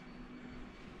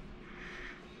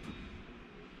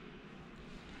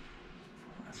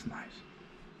 That's nice.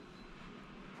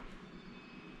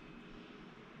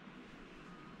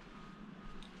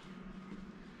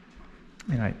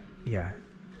 And yeah,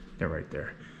 they're right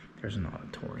there. There's an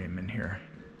auditorium in here.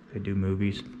 They do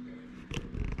movies.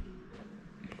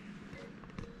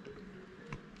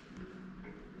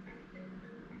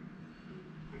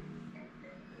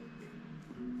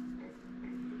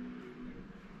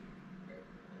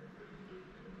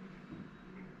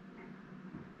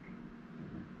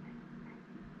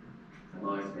 I've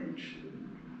always been interested in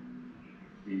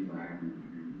the environment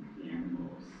and the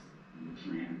animals and the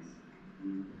plants.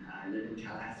 I live in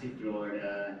Tallahassee,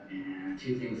 Florida, and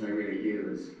two things I really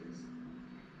do is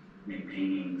make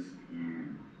paintings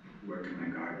and work in my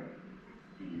garden.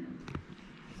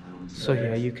 And, so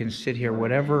yeah, you can sit here,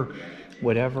 whatever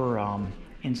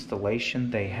installation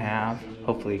they have.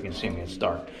 Hopefully you can see me, it's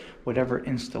dark. Whatever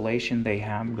installation they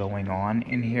have going on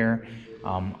in here,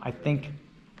 I think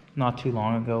not too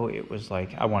long ago it was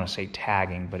like, I want to say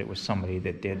tagging, but it was somebody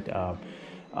that did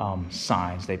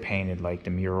signs. They painted like the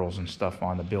murals and stuff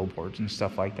on the billboards and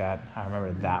stuff like that. I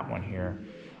remember that one here.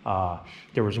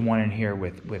 There was one in here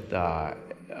with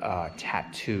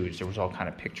tattoos. There was all kind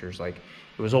of pictures, like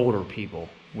it was older people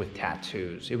with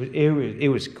tattoos. It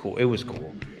was cool. It was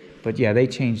cool. But yeah, they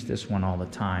change this one all the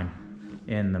time.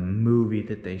 And the movie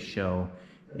that they show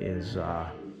is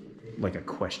like a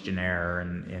questionnaire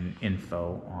and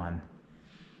info on.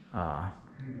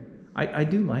 I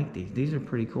do like these. These are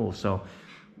pretty cool. So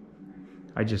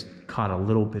I just caught a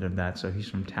little bit of that. So he's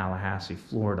from Tallahassee,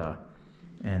 Florida,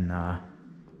 and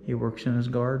he works in his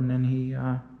garden, and he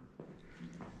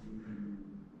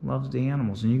loves the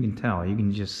animals, and you can tell. You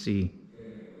can just see.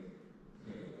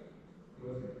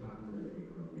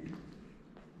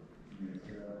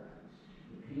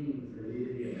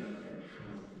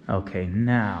 Okay,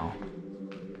 now.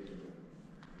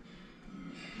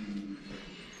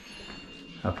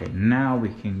 Okay, now we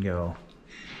can go.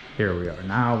 Here we are.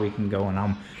 Now we can go, and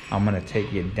I'm gonna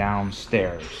take you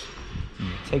downstairs. I'm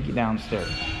gonna take you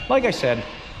downstairs. Like I said,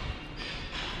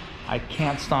 I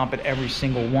can't stop at every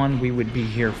single one. We would be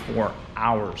here for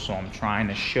hours, so I'm trying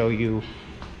to show you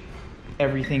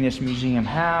everything this museum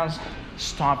has.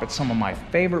 Stop at some of my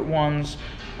favorite ones,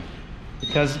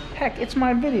 because heck, it's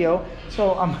my video,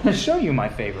 so I'm gonna show you my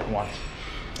favorite ones.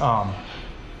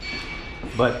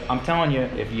 But I'm telling you,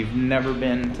 if you've never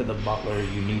been to the Butler,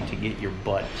 you need to get your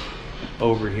butt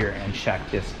over here and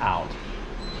check this out.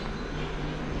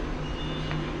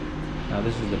 Now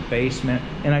this is the basement,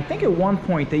 and I think at one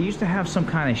point they used to have some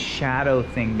kind of shadow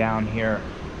thing down here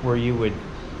where you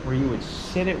would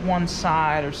sit at one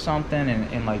side or something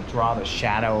and like draw the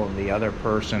shadow of the other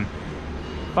person,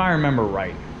 if I remember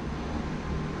right.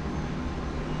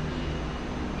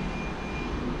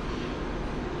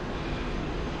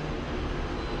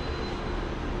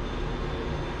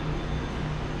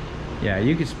 Yeah,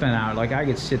 you could spend out, like I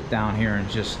could sit down here and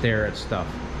just stare at stuff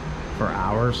for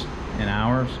hours and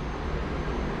hours.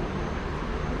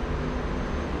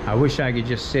 I wish I could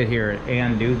just sit here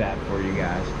and do that for you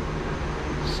guys.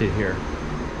 Sit here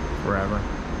forever.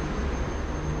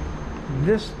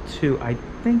 This too, I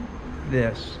think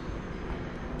this,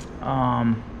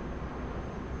 I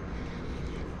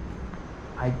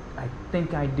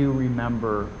think I do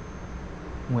remember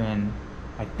when,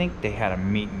 I think they had a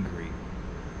meet and greet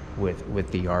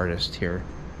with the artist here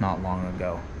not long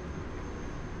ago.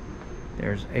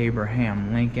 There's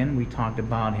Abraham Lincoln. We talked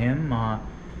about him.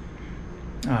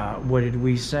 What did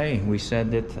we say? We said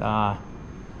that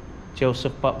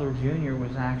Joseph Butler Jr.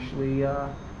 was actually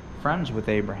friends with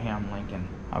Abraham Lincoln.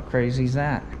 How crazy is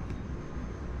that?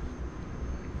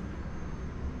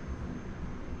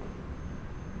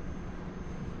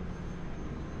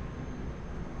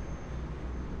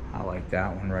 I like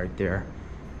that one right there.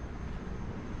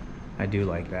 I do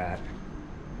like that.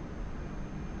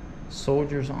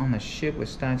 Soldiers on the ship with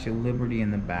Statue of Liberty in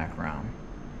the background.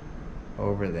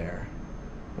 Over there.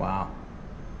 Wow.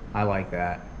 I like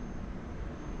that.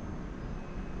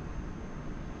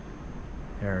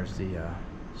 There's the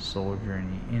soldier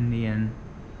and the Indian.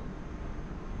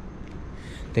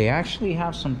 They actually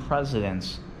have some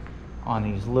presidents on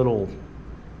these little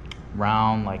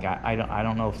round, like I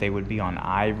don't know if they would be on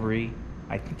ivory.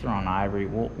 I think they're on ivory.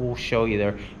 We'll show you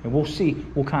there, and we'll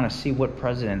kind of see what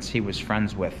presidents he was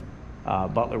friends with.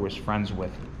 Butler was friends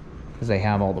with, because they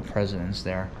have all the presidents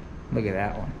there. Look at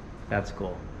that one. That's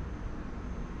cool.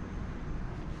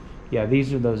 Yeah,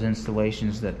 these are those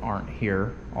installations that aren't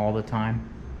here all the time,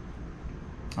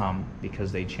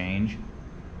 because they change.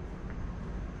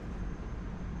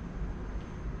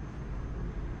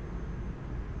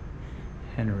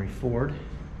 Henry Ford.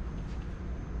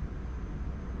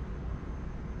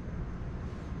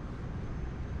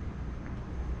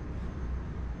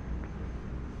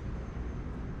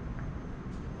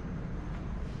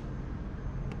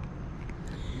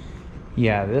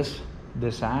 Yeah, this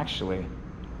actually,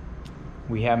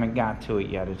 we haven't got to it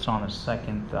yet. It's on the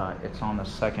second. It's on the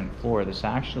second floor. This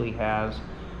actually has.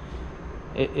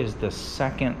 It is the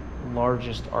second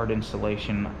largest art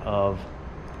installation of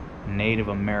Native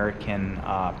American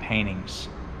paintings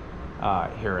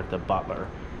here at the Butler.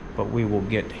 But we will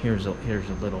get, here's a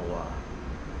little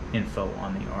info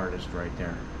on the artist right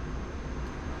there.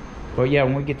 But yeah,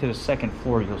 when we get to the second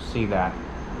floor, you'll see that.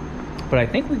 But I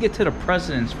think we get to the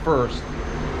presidents first.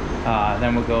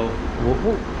 Then we'll go.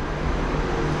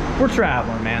 We're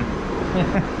traveling, man.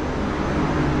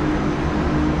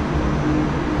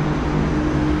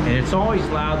 And it's always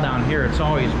loud down here. It's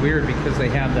always weird because they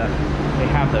have the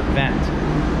vent.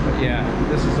 But yeah,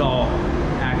 this is all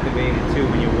activated too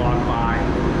when you walk by.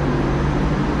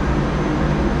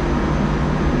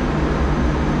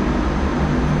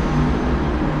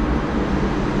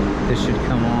 This should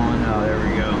come on. Oh, there we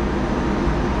go.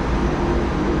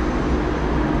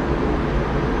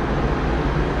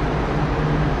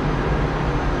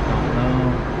 Don't know.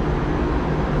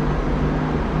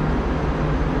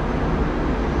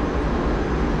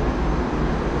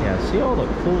 Yeah, see all the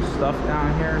cool stuff down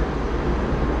here?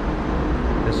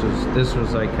 This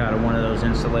was like kind of one of those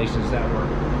installations that were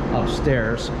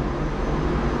upstairs.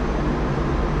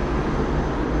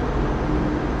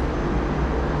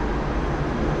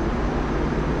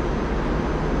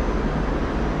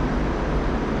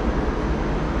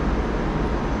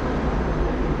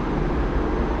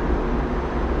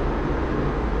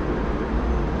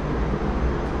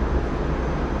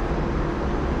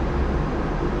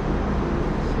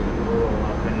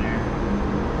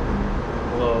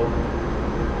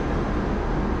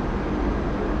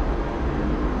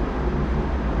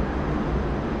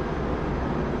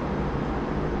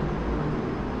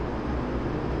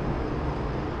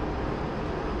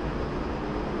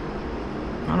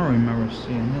 I don't remember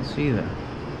seeing this either.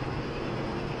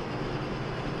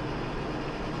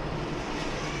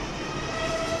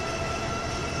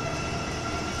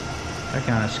 That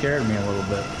kind of scared me a little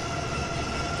bit.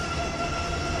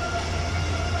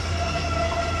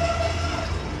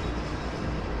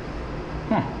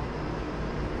 Huh.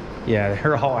 Yeah,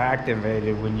 they're all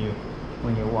activated when you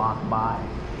walk by.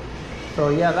 So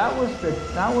yeah, that was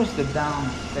the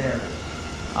downstairs.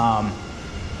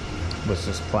 What's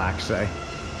this plaque say?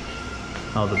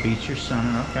 Oh, the Beecher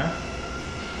Center. Okay.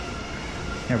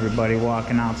 Everybody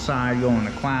walking outside, going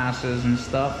to classes and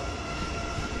stuff.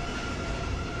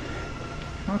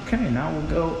 Okay, now we'll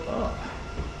go up.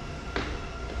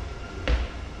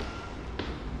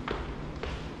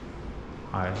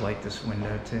 I like this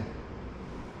window too.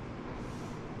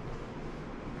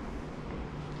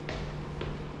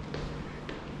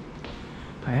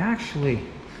 I actually,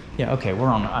 yeah, okay, we're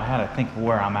on, I had to think of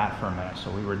where I'm at for a minute,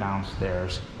 so we were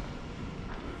downstairs.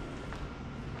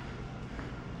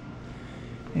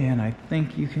 And I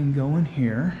think you can go in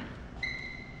here.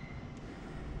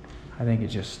 I think it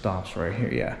just stops right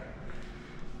here, yeah.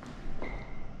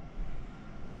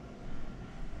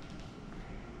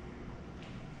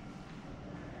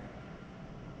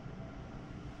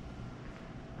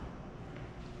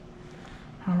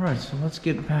 All right, so let's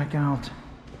get back out.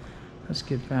 Let's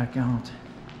get back out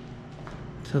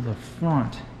to the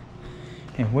front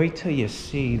and wait till you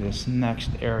see this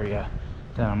next area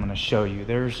that I'm going to show you.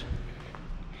 There's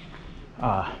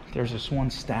this one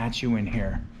statue in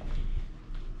here.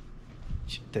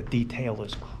 The detail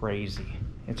is crazy.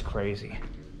 It's crazy.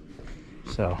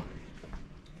 So,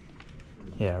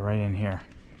 yeah, right in here.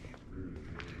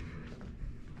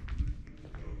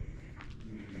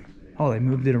 Oh, they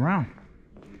moved it around.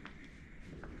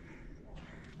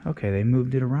 Okay, they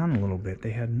moved it around a little bit.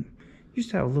 They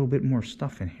used to have a little bit more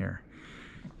stuff in here.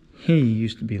 He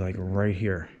used to be like right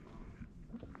here.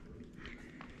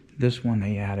 This one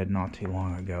they added not too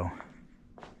long ago.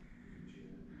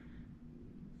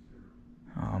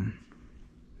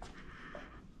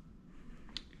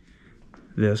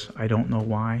 This, I don't know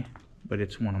why, but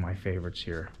it's one of my favorites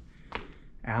here.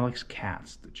 Alex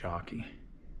Katz, the jockey.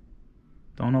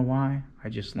 Don't know why, I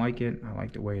just like it. I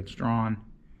like the way it's drawn.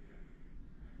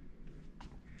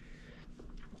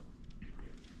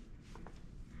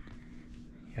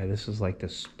 Yeah, this is like the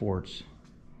sports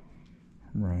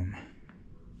room.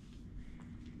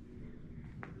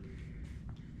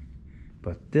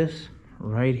 But this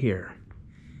right here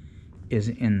is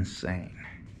insane.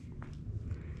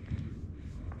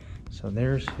 So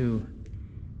there's who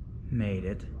made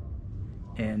it.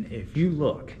 And if you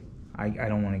look, I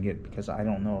don't want to get, because I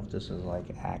don't know if this is like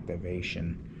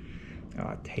activation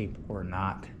tape or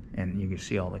not. And you can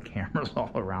see all the cameras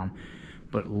all around.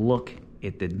 But look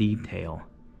at the detail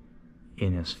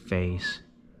in his face.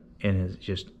 And it's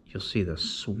just, you'll see the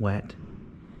sweat.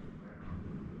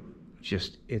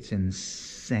 Just, it's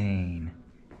insane.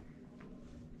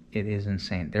 It is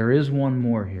insane. There is one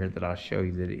more here that I'll show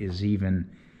you that is even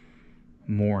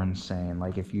more insane.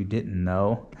 Like if you didn't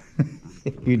know,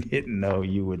 if you didn't know,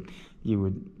 you would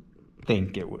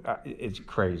think it would. It's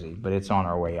crazy, but it's on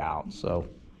our way out. So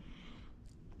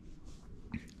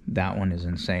that one is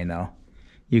insane, though.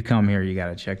 You come here, you got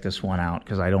to check this one out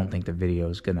because I don't think the video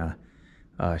is gonna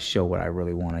show what I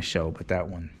really want to show. But that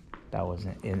one,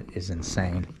 is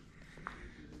insane.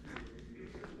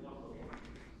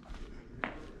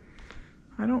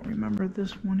 I don't remember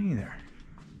this one either.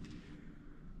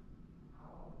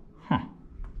 Huh.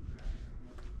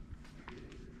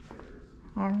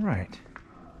 All right.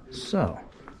 So,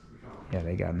 yeah,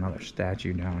 they got another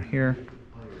statue down here.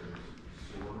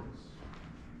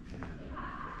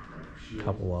 A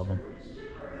couple of them.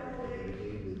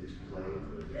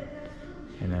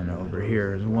 And then over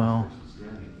here as well.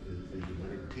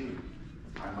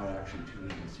 I might actually tune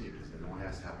in and see it because it only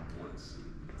has to happen once.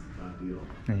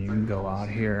 And you can go out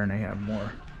here, and they have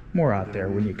more out there.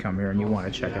 When you come here and you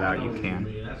want to check it out, you can.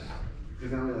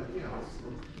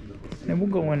 And we'll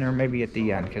go in there maybe at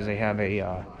the end because they have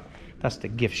a that's the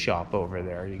gift shop over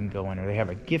there. You can go in there. They have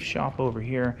a gift shop over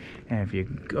here, and if you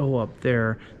go up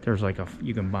there, there's like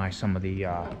you can buy some of the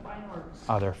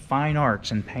other fine arts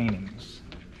and paintings.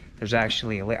 There's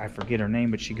actually I forget her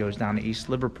name, but she goes down to East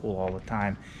Liverpool all the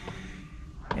time,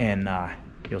 and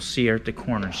you'll see her at the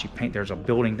corner. There's a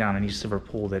building down in East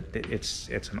Liverpool that it's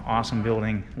an awesome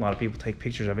building. A lot of people take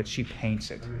pictures of it. She paints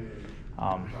it.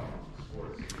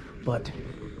 But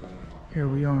here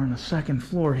we are on the second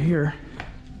floor here.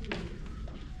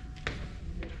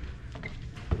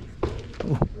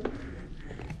 Ooh.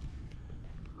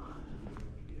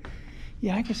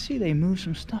 Yeah, I can see they moved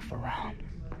some stuff around.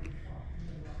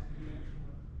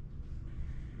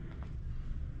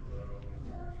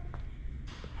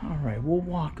 All right, we'll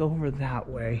walk over that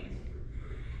way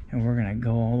and we're gonna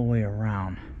go all the way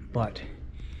around. But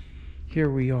here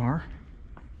we are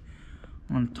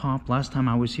on top. Last time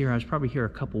I was here, I was probably here a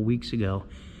couple weeks ago,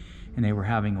 and they were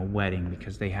having a wedding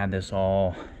because they had this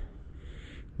all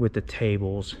with the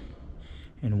tables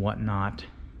and whatnot.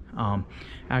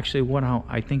 Actually, what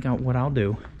I'll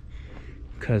do,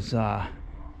 because I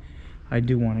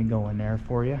do want to go in there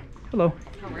for you. Hello.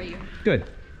 How are you? Good.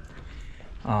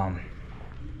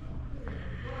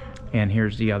 And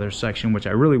here's the other section, which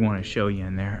I really want to show you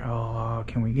in there. Oh,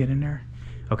 can we get in there?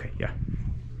 Okay, yeah.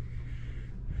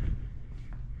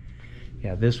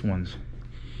 Yeah, this one's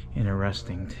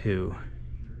interesting too.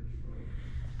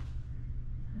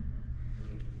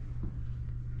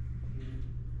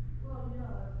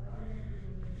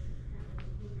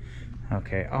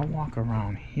 Okay, I'll walk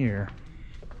around here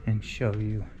and show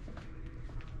you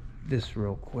this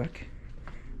real quick.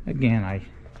 Again, I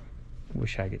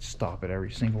wish I could stop at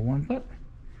every single one, but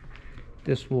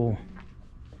this will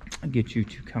get you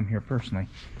to come here personally.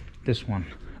 This one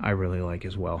I really like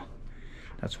as well.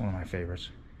 That's one of my favorites.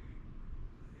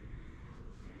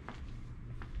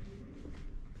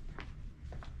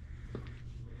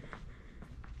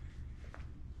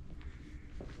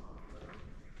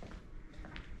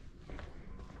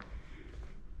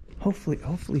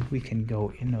 Hopefully we can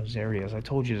go in those areas. I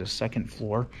told you the second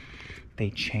floor, they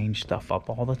change stuff up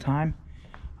all the time.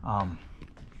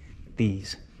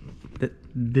 This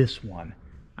one,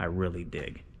 I really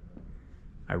dig.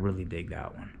 I really dig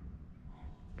that one.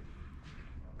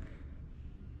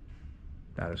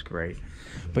 That is great.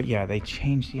 But yeah, they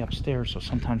change the upstairs, so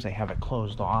sometimes they have it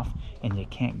closed off and you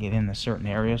can't get into certain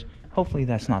areas. Hopefully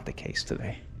that's not the case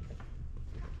today.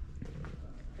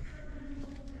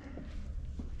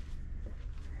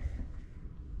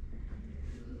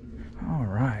 All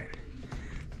right.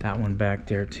 That one back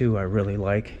there too, I really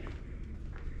like.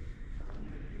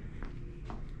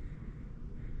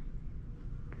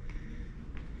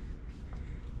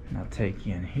 And I'll take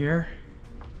you in here.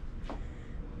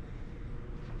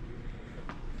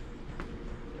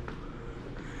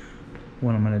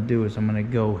 What I'm going to do is I'm going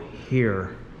to go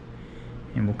here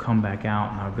and we'll come back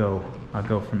out, and I'll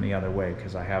go from the other way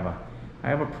because I have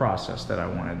a process that I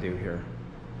want to do here.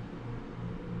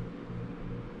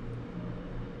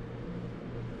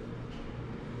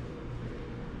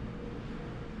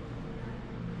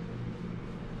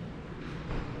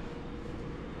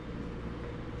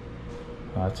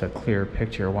 Oh, that's a clear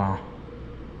picture. Wow.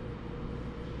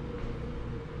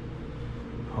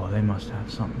 Oh, they must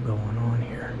have something going on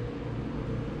here.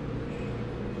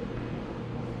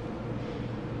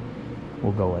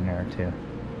 We'll go in there too.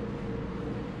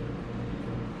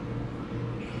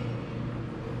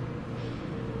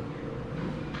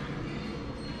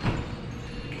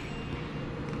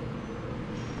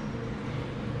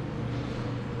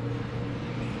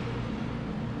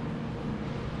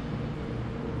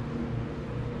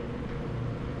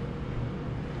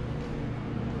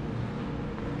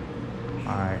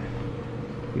 Alright,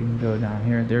 we can go down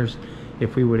here. There's,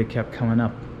 if we would have kept coming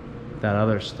up that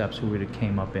other steps, we would have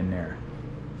came up in there.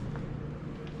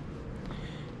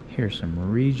 Here's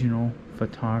some regional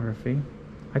photography.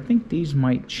 I think these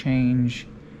might change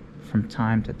from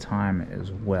time to time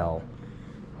as well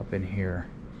up in here.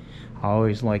 I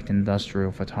always liked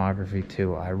industrial photography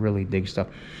too. I really dig stuff.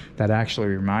 That actually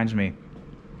reminds me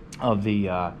of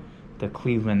the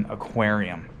Cleveland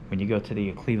Aquarium. When you go to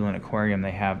the Cleveland Aquarium,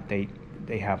 they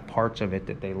have parts of it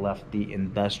that they left the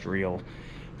industrial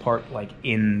part like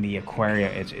in the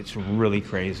aquarium. It's really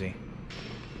crazy.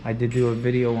 I did do a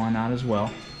video on that as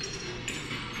well.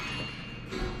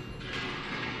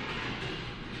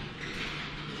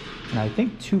 And I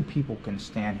think 2 people can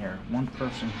stand here. 1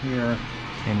 person here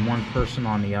and 1 person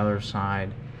on the other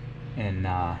side. And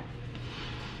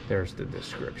there's the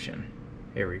description.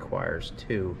 It requires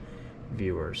 2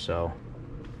 viewers. So,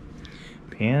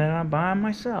 being that I'm by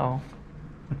myself.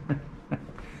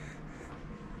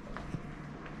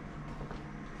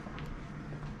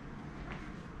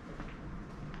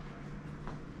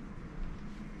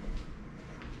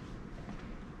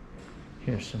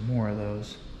 Here's some more of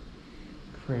those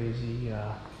crazy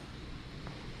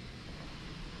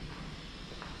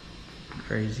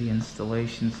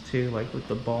installations too, like with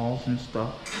the balls and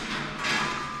stuff.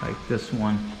 Like this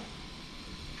one,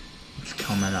 it's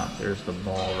coming up. There's the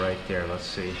ball right there. Let's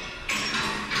see.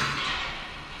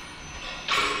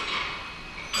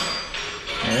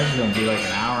 Man, this is gonna be like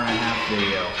an hour and a half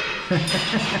video.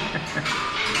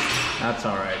 That's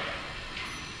all right.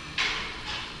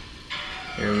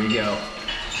 Here we go.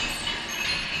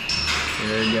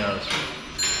 Here it goes.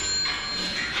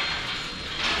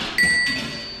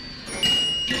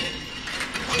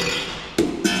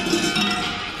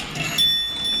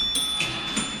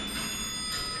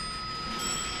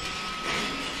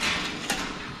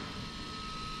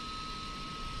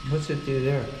 it do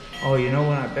there? Oh, you know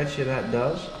what I bet you that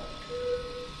does?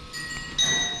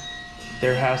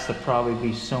 There has to probably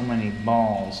be so many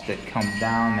balls that come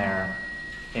down there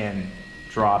and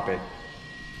drop it.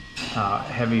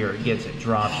 Heavier it gets, it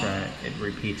drops and it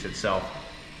repeats itself.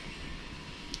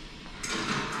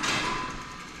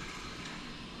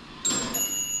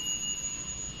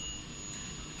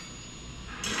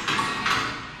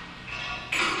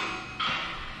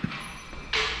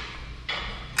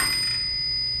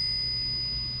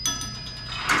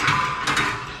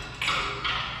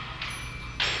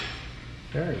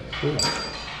 Very cool.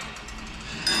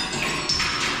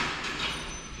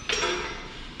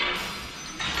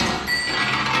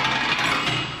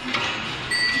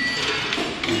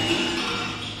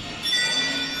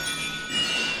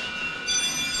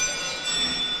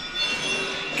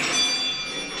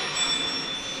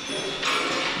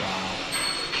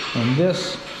 And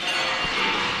this,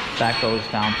 that goes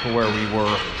down to where we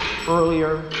were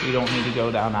earlier. We don't need to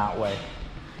go down that way.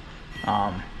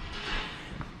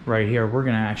 Right here, we're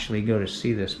gonna actually go to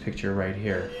see this picture right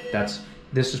here.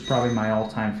 This is probably my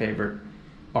all-time favorite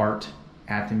art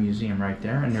at the museum right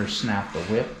there. And there's Snap the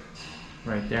Whip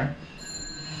right there.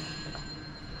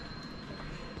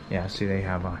 Yeah, see they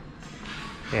have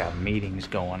meetings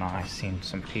going on. I've seen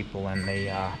some people in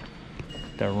the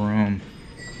room.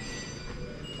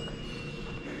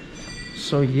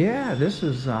 So yeah, this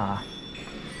is a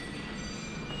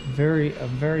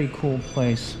very cool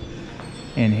place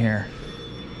in here.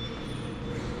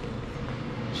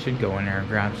 Should go in there and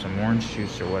grab some orange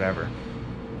juice or whatever.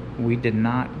 We did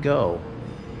not go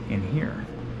in here.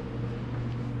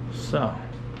 So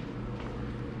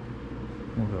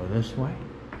we'll go this way.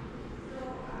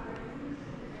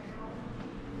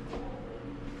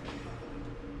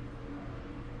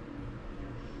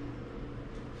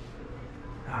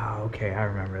 Ah, okay, I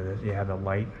remember this. Yeah,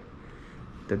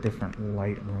 the different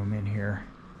light room in here.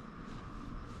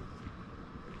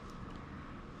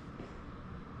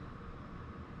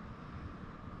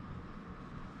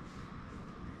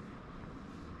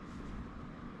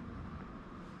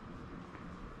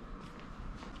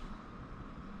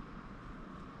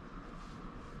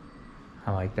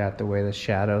 I like that, the way the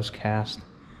shadows cast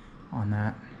on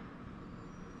that.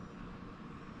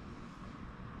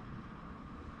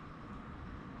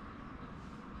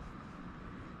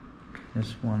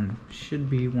 This one should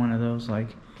be one of those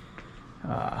like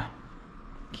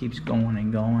keeps going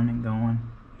and going and going.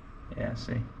 Yeah,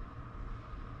 see.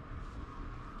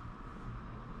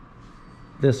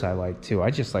 This I like too.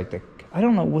 I just like I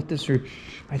don't know what this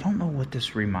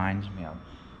reminds me of.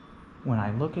 When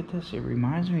I look at this, it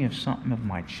reminds me of something of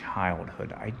my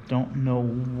childhood. I don't know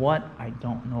what, I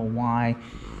don't know why.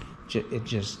 It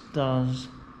just does.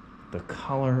 The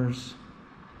colors.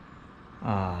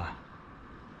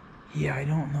 Yeah, I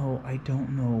don't know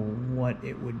what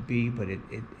it would be, but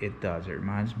it does. It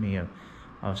reminds me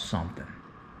of something.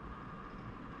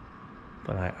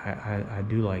 But I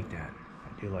do like that.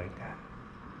 I do like that.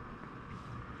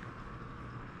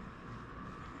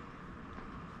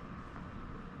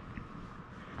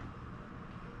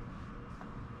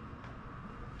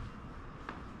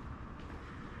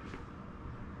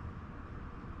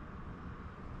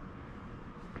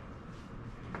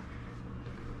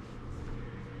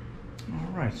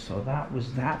 Alright, so that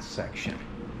was that section.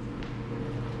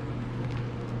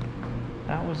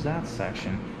 That was that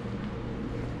section.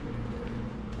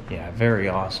 Yeah, very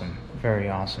awesome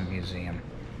museum.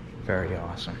 Very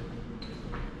awesome.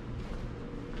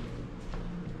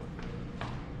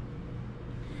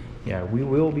 Yeah, we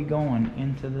will be going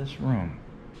into this room.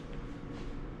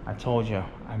 I told you,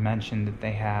 I mentioned that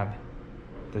they have,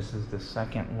 this is the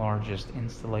second largest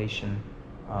installation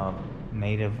of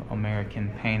Native American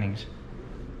paintings.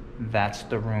 That's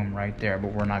the room right there,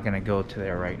 but we're not going to go to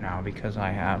there right now because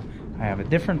I have a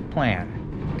different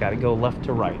plan. Got to go left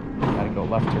to right. Got to go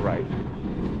left to right.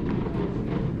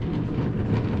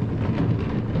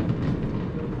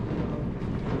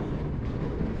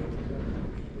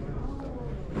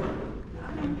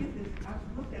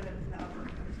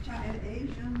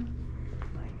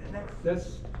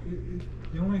 That's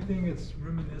the only thing that's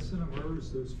reminiscent of her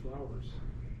is those flowers.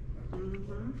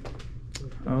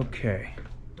 Okay.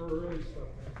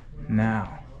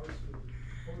 Now,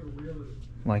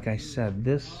 like I said,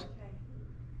 this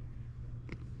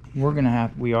we are gonna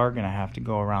have to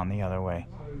go around the other way.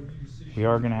 We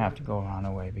are gonna have to go around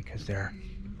the way because they're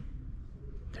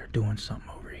doing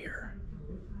something over here.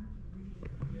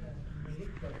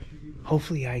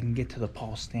 Hopefully I can get to the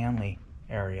Paul Stanley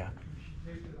area.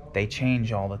 They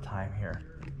change all the time here.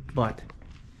 But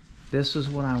this is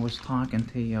what I was talking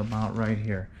to you about right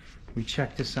here. We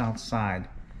checked this outside.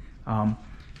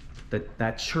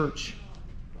 that church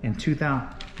in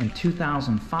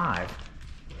 2005.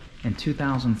 In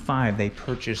 2005, they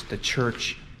purchased the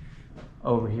church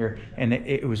over here, and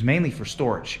it was mainly for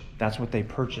storage. That's what they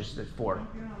purchased it for.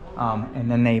 And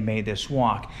then they made this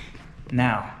walk.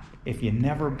 Now, if you've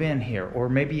never been here, or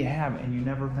maybe you have and you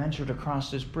never ventured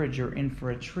across this bridge, you're in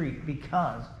for a treat,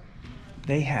 because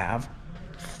they have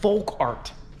folk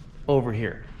art over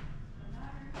here.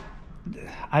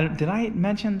 Did I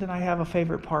mention that I have a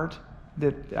favorite part?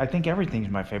 That I think everything's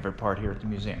my favorite part here at the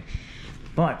museum.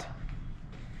 But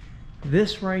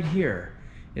this right here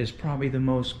is probably the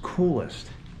most coolest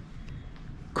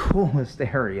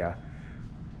area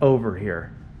over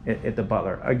here at the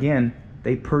Butler. Again,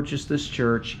 they purchased this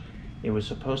church. It was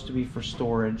supposed to be for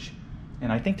storage,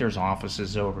 and I think there's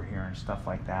offices over here and stuff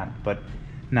like that. But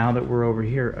now that we're over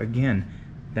here, again,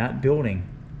 that building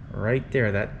right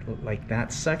there,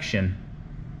 that section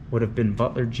would have been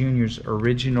Butler Jr.'s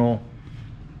original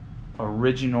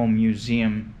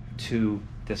museum to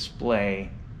display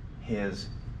his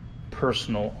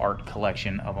personal art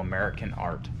collection of American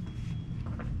art.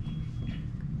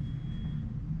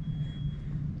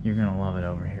 You're gonna love it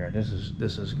over here. This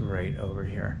is great over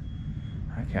here.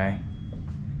 Okay,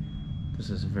 this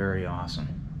is very awesome.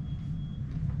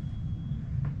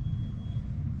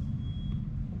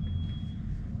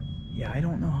 Yeah, I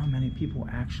don't know how many people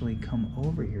actually come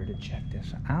over here to check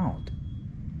this out.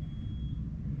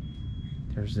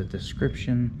 There's a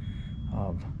description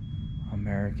of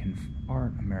American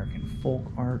art, American folk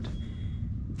art.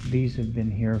 These have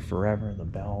been here forever, the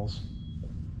bells.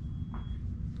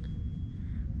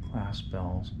 Glass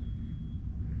bells.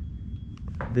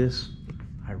 This,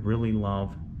 I really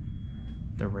love,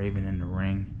 the Raven in the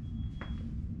Ring.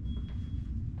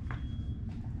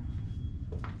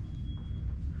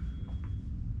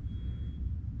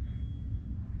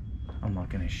 I'm not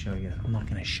going to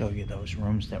show you those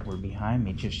rooms that were behind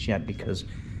me just yet, because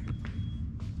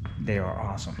they are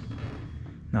awesome.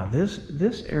 Now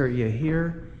this area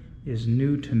here is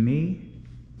new to me,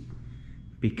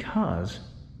 because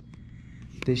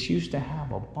this used to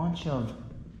have a bunch of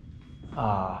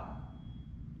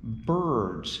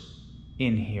birds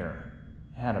in here.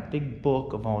 It had a big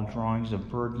book of all drawings of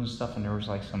birds and stuff, and there was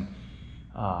like some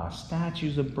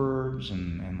statues of birds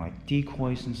and like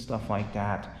decoys and stuff like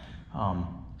that.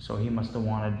 So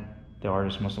the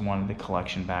artist must have wanted the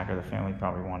collection back, or the family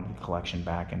probably wanted the collection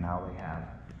back, and now they have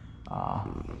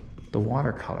the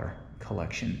watercolor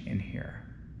collection in here.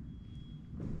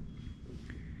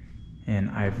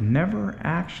 And I've never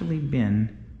actually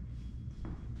been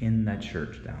in that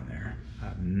church down there.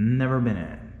 I've never been in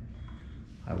it.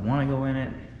 I want to go in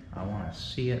it. I want to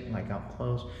see it like up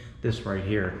close. This right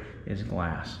here is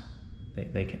glass. I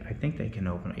think they can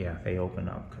open it. Yeah, they open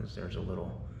up because there's a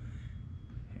little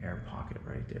air pocket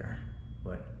right there.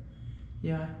 But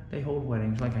yeah, they hold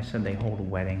weddings. Like I said, they hold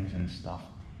weddings and stuff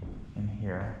in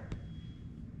here.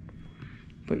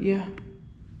 But yeah,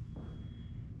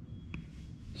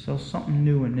 so something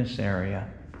new in this area.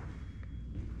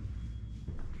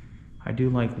 I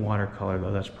do like watercolor,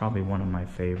 though. That's probably one of my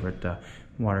favorite.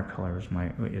 Watercolor is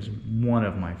one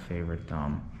of my favorite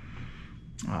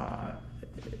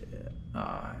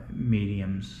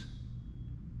mediums.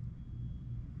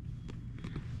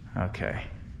 Okay,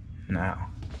 now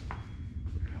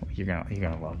you're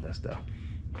gonna love this though.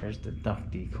 Here's the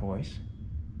duck decoys.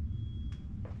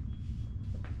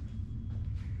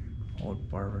 Old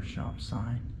barbershop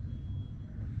sign.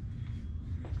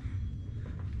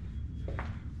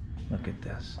 Look at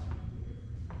this.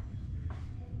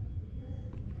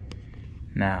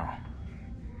 Now,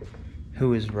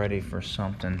 who is ready for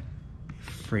something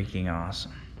freaking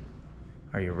awesome?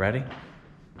 Are you ready?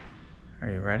 Are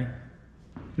you ready?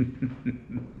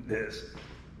 This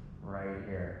right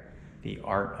here, the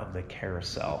art of the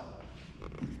carousel.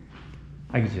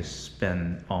 I could just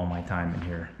spend all my time in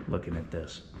here looking at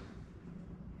this.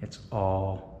 It's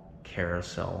all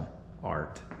carousel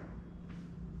art.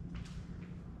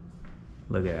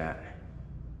 Look at that.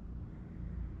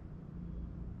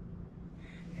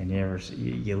 And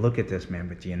you look at this, man,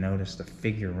 but you notice the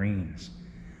figurines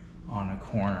on the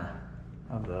corner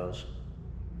of those.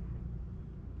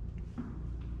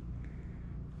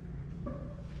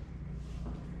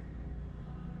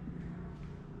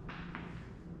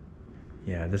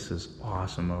 Yeah, this is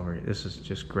awesome over here. This is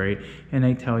just great. And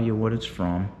they tell you what it's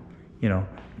from. You know,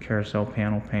 carousel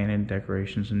panel painted,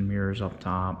 decorations and mirrors up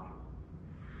top.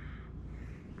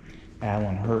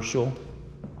 Alan Herschel,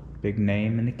 big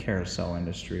name in the carousel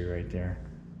industry right there.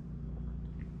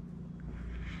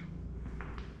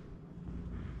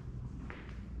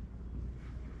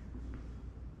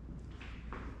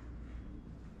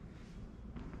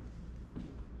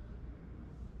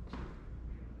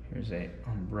 There's a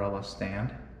umbrella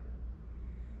stand.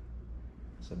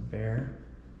 It's a bear.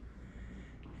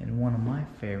 And one of my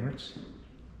favorites,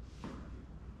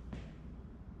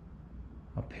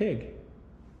 a pig.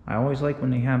 I always like when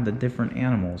they have the different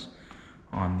animals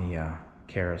on the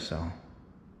carousel.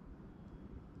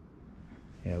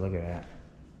 Yeah, look at that.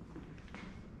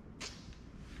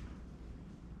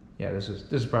 Yeah, this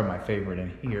is probably my favorite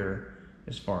in here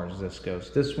as far as this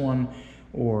goes. This one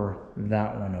or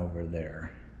that one over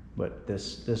there. But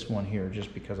this one here,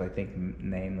 just because I think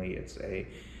namely it's a,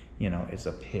 you know, it's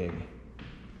a pig.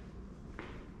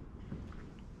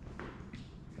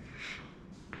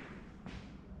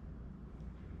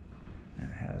 And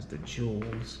it has the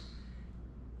jewels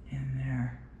in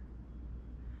there.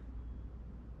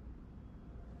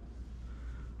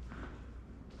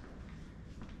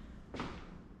 The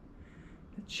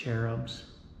cherubs.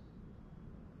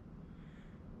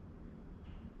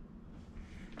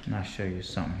 And I'll show you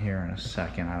something here in a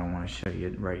second. I don't want to show you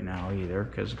it right now either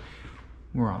because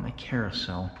we're on the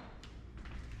carousel.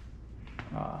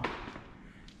 Look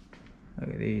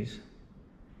at these.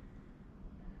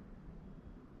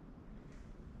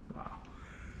 Wow.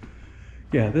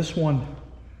 Yeah, this one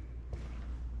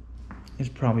is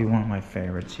probably one of my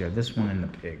favorites here. This one and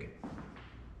the pig.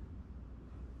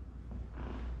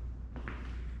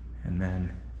 And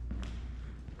then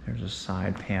there's a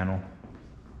side panel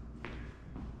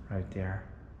right there.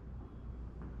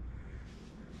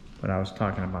 But I was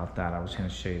talking about that. I was going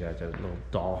to show you that little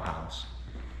dollhouse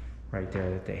right there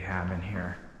that they have in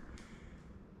here.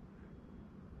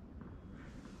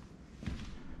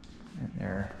 And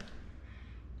their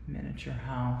miniature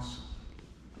house.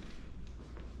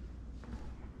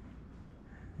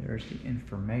 There's the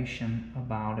information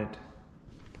about it.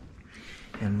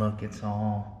 And look, it's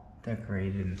all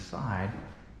decorated inside.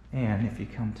 And if you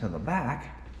come to the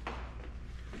back,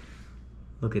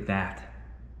 look at that.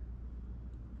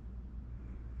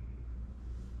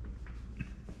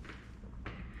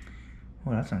 Oh,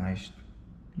 that's a nice,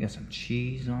 you got some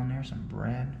cheese on there, some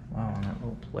bread. Wow, on that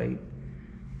little plate.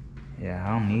 Yeah,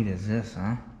 how neat is this,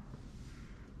 huh?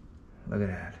 Look at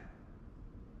that.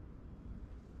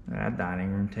 Look at that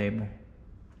dining room table.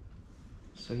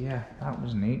 So yeah, that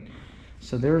was neat.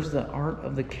 So there's the art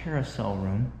of the carousel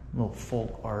room, little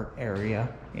folk art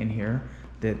area in here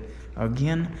that,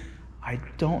 again, I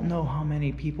don't know how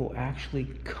many people actually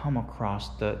come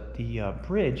across the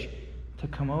bridge to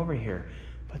come over here,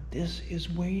 but this is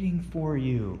waiting for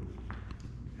you.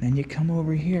 Then you come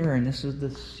over here and this is the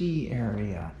sea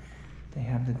area. They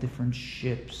have the different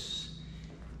ships,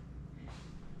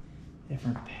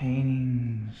 different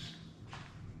paintings,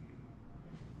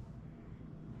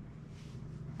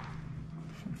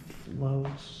 different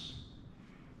floats.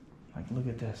 Like, look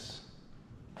at this.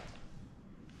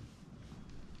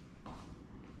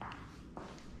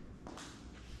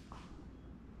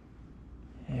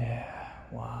 Yeah,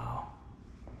 wow.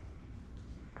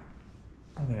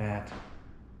 Look at that.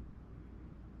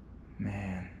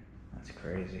 Man, that's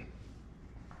crazy.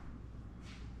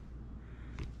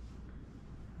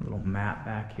 A little map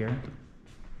back here.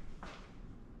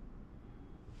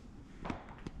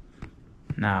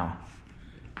 Now,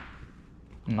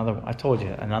 I told you,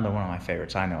 another one of my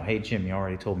favorites. I know. Hey, Jim, you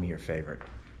already told me your favorite.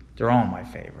 They're all my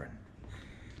favorite.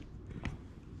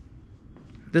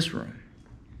 This room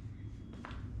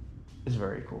is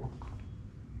very cool.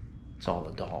 It's all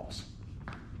the dolls.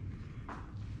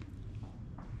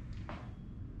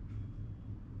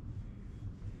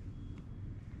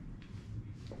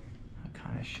 I'll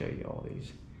kind of show you all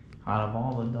these. Out of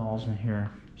all the dolls in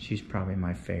here, she's probably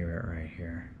my favorite right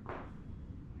here.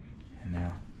 And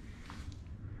now,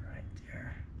 right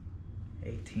there,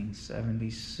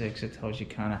 1876. It tells you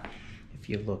kind of, if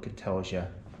you look, it tells you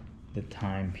the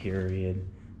time period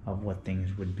of what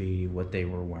things would be, what they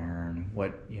were wearing,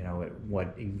 what, you know, at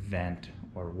what event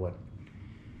or what.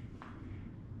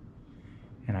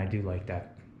 And I do like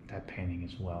that painting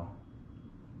as well.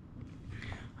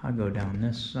 I'll go down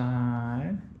this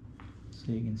side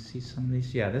so you can see some of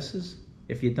these. Yeah, this is,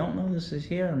 if you don't know this is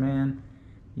here, man,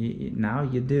 now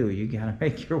you do. You gotta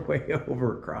make your way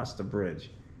over across the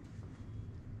bridge.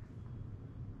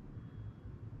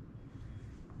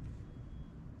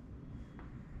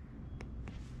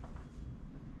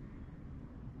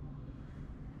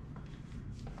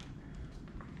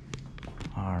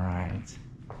 All right,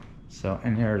 so,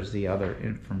 and here's the other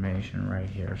information right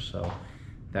here. So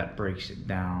that breaks it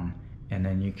down, and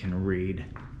then you can read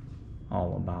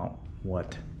all about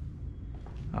what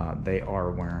they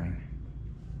are wearing.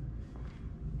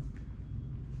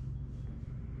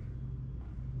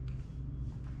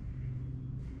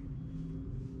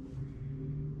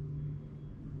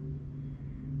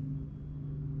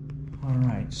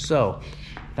 So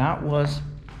that was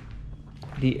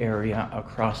the area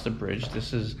across the bridge.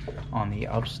 This is on the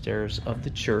upstairs of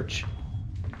the church.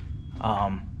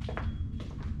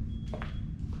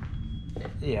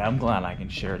 Yeah, I'm glad I can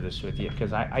share this with you,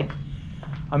 because I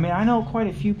mean, I know quite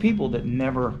a few people that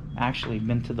never actually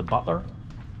been to the Butler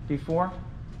before,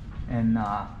 and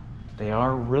they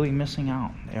are really missing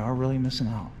out. They are really missing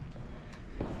out.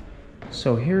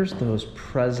 So here's those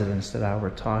presidents that I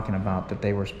were talking about, that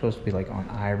they were supposed to be like on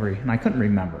ivory, and I couldn't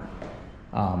remember.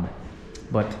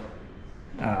 But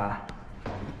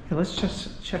let's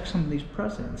just check some of these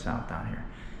presidents out down here.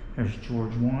 There's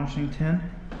George Washington,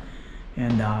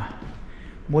 and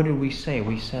what did we say?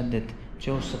 We said that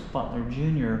Joseph Butler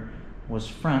Jr. was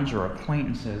friends or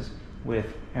acquaintances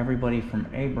with everybody from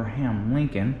Abraham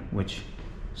Lincoln, which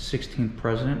 16th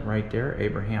president right there,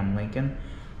 Abraham Lincoln,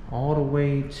 all the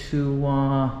way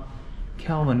to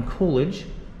Calvin Coolidge.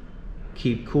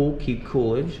 Keep cool, keep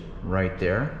Coolidge, right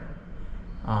there.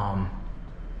 Yeah,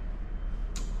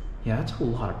 that's a whole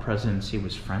lot of presidents he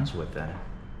was friends with then,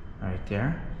 right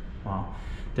there. Well,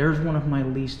 there's one of my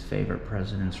least favorite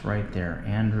presidents right there,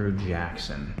 Andrew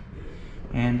Jackson.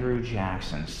 Andrew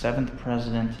Jackson, 7th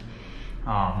president.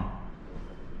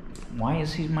 Why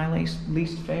is he my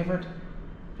least favorite?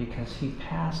 Because he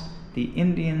passed the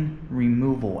Indian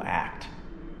Removal Act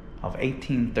of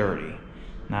 1830.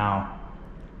 Now,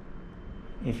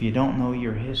 if you don't know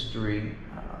your history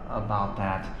about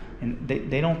that, and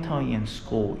they don't tell you in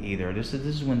school either. This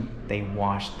is when they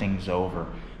wash things over,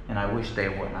 and I wish they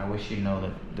wouldn't. I wish you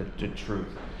know the truth.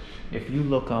 If you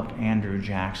look up Andrew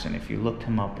Jackson, if you looked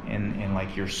him up in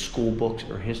like your school books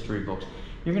or history books,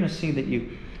 you're going to see that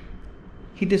he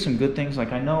did some good things.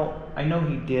 Like I know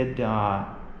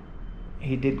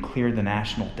he did clear the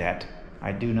national debt.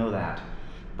 I do know that.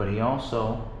 But he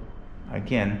also,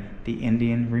 again, the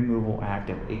Indian Removal Act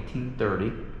of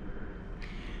 1830.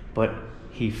 But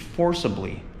he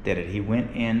forcibly did it. He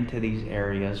went into these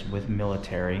areas with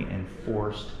military and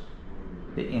forced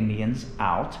the Indians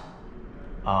out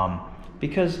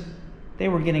because they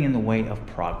were getting in the way of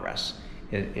progress,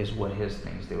 is what his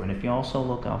things do. And if you also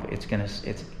look up,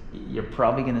 you're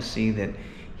probably gonna see that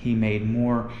he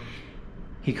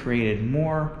created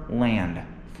more land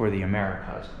for the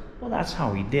Americas. Well, that's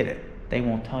how he did it. They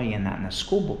won't tell you in the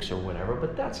school books or whatever,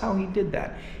 but that's how he did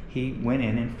that. He went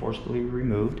in and forcibly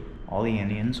removed all the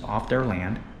Indians off their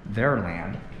land,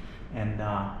 and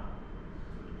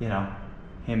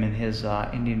him and his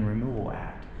Indian Removal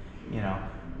Act,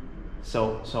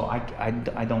 So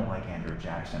I don't like Andrew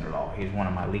Jackson at all. He's one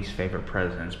of my least favorite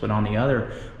presidents. But on the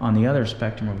other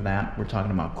spectrum of that, we're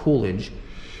talking about Coolidge,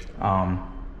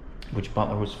 which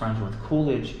Butler was friends with.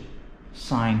 Coolidge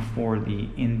signed for the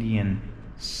Indian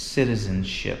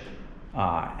Citizenship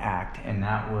Act, and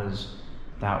that was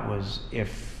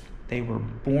if they were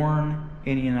born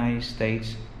in the United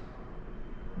States,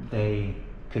 they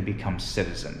could become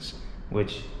citizens,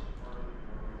 which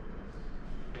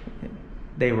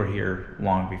they were here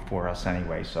long before us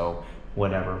anyway, so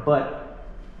whatever. But,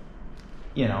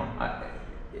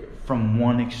 from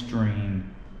one extreme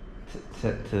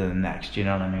to the next, you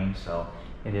know what I mean? So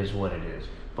it is what it is.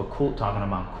 But talking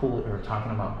about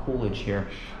Coolidge here,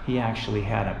 he actually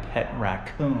had a pet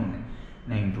raccoon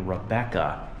named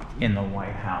Rebecca in the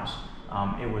White House.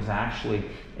 It was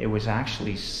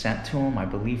actually sent to him, I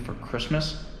believe, for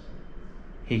Christmas.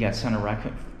 He got sent a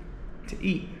raccoon to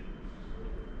eat.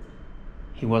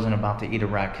 He wasn't about to eat a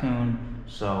raccoon,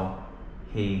 so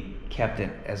he kept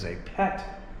it as a pet,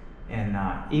 and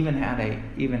even had a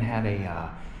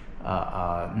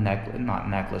not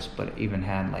necklace, but even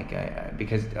had like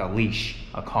a leash,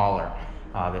 a collar,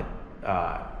 that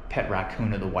pet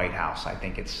raccoon of the White House, I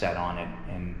think it said on it,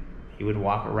 and he would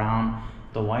walk around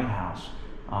the White House.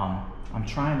 I'm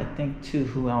trying to think too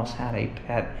who else had a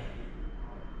pet.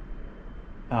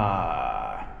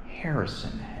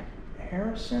 Harrison,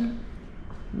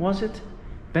 was it?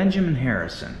 Benjamin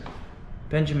Harrison.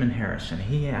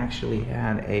 He actually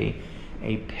had a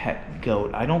pet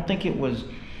goat. I don't think it was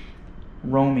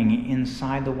roaming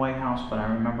inside the White House, but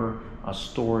I remember a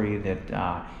story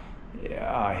that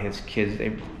his kids,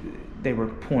 they were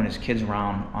pulling his kids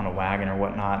around on a wagon or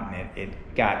whatnot, and it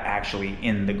got actually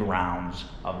in the grounds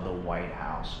of the White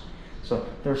House. So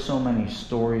there's so many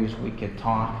stories we could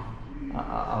talk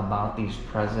about these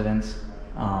presidents,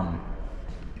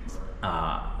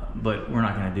 but we're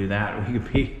not going to do that.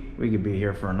 We could be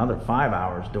here for another 5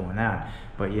 hours doing that.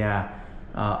 But yeah,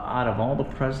 out of all the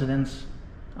presidents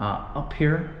up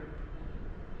here,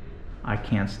 I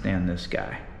can't stand this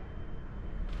guy.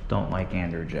 Don't like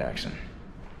Andrew Jackson.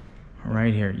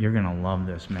 Right here, you're gonna love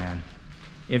this, man.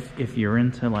 If you're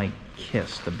into like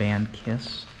Kiss, the band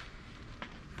Kiss,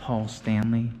 Paul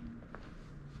Stanley.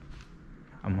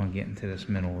 I'm gonna get into this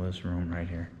middle of this room right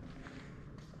here.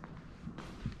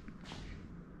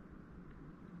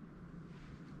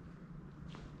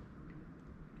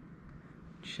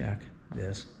 Check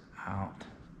this out.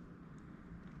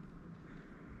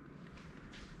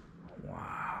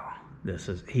 Wow.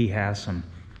 He has some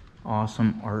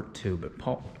awesome art too, but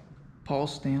Paul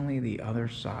Stanley, the other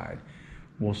side.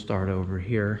 We'll start over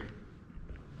here.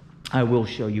 I will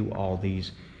show you all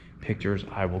these pictures.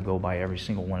 I will go by every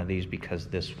single one of these because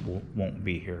this won't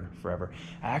be here forever.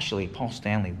 Actually, Paul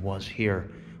Stanley was here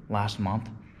last month.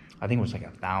 I think it was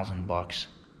like $1,000.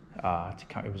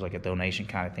 It was like a donation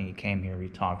kind of thing. He came here, he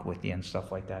talked with you and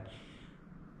stuff like that.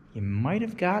 You might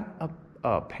have got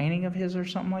a painting of his or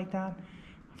something like that.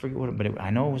 I forget what, but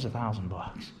I know it was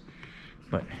 $1,000.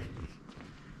 But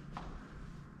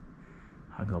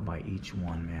I'll go by each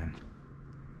one, man.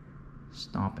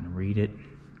 Stop and read it.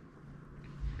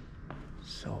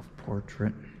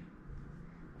 Self-portrait.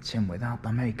 It's him without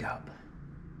the makeup.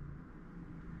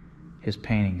 His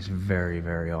painting's very,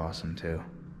 very awesome too.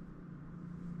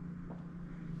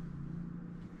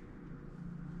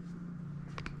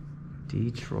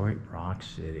 Detroit Rock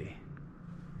City.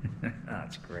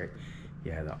 That's great.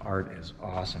 Yeah, the art is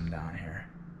awesome down here.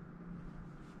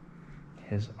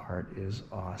 His art is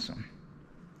awesome.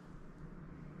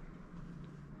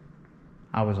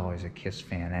 I was always a Kiss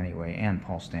fan anyway, and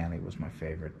Paul Stanley was my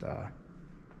favorite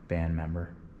band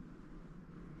member.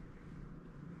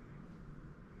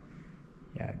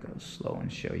 Yeah, it goes slow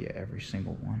and show you every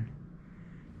single one.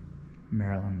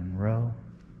 Marilyn Monroe.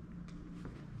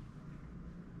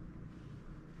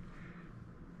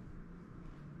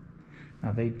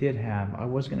 Now they did have, I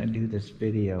was going to do this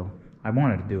video. I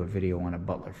wanted to do a video on a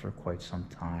Butler for quite some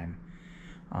time.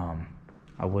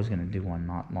 I was going to do one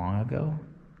not long ago.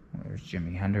 There's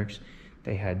Jimi Hendrix.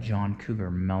 They had John Cougar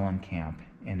Mellencamp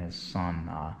and his son,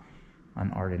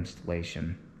 an art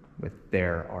installation with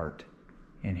their art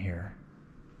in here.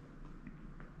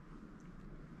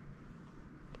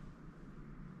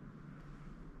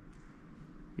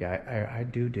 Yeah, I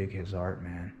do dig his art,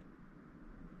 man.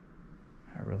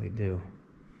 I really do.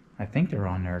 I think they're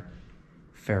on their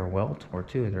farewell tour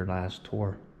too, their last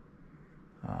tour.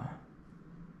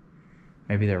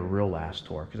 Maybe their real last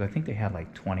tour, because I think they had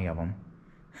like 20 of them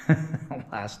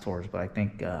last tours, but I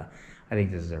think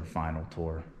this is their final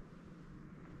tour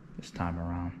this time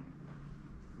around.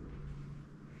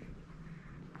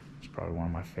 It's probably one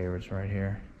of my favorites right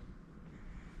here.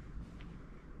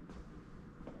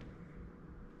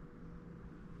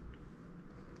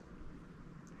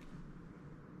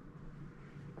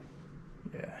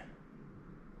 Yeah.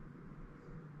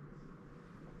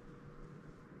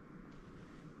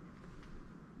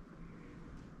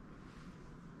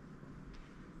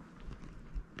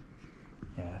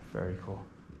 Yeah, very cool.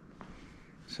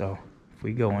 So if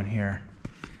we go in here,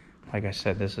 like I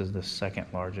said, this is the second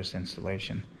largest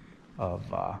installation of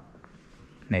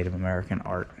Native American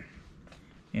art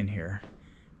in here,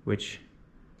 which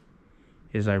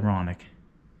is ironic.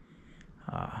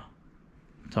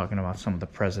 Talking about some of the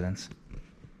presidents.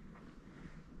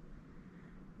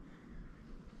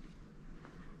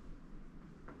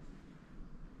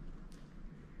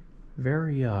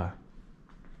 Very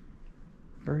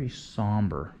very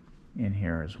somber in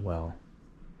here as well.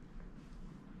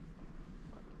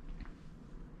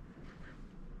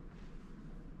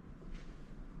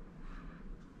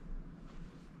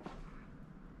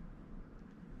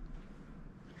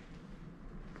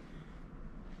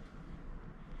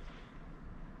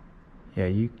 Yeah,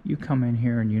 you come in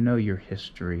here and you know your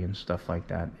history and stuff like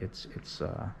that. It's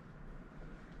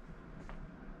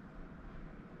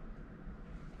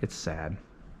sad.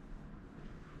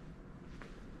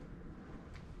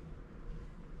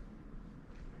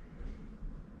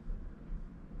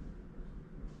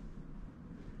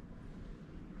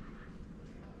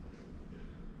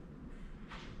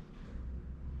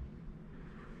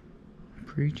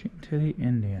 Preaching to the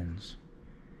Indians.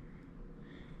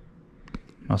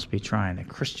 Must be trying to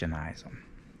Christianize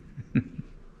them.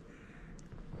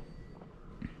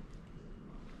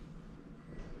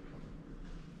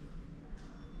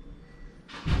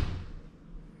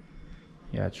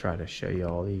 Yeah, I try to show you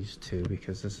all these too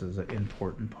because this is an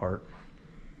important part.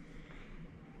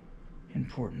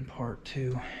 Important part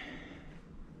too.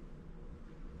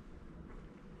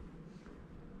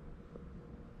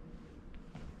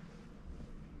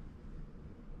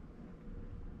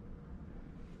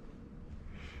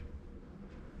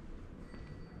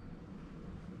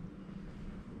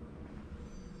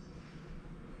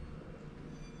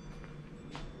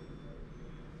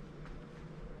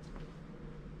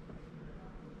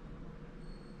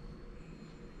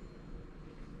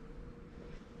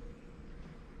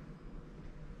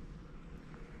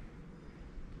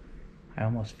 I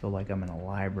almost feel like I'm in a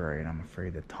library and I'm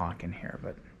afraid to talk in here,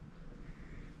 but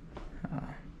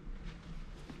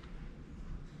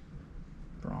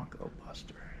Bronco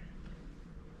Buster.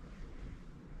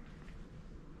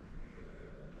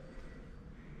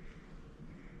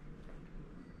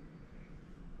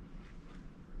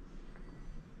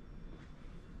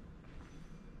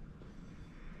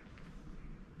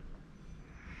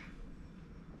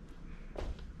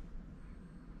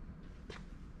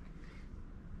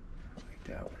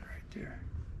 That one right there.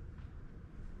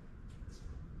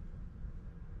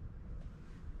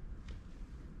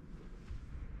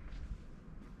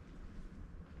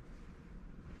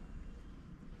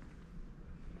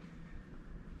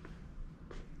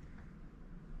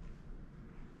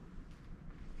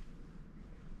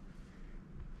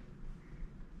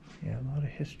 Yeah, a lot of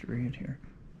history in here.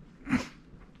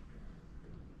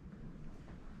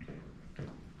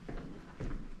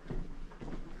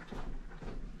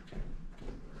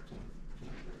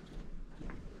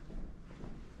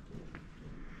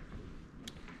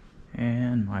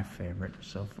 And my favorite,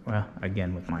 so well,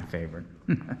 again with my favorite.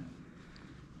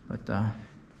 But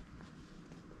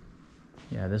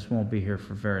yeah, this won't be here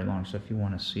for very long, so if you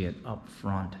want to see it up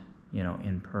front, you know,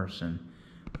 in person,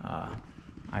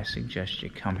 I suggest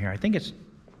you come here. I think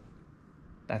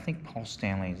Paul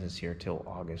Stanley's is here till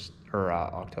August or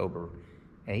October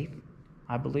 8th,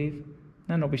 I believe.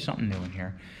 Then there'll be something new in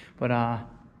here. But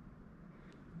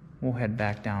we'll head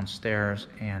back downstairs,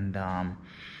 and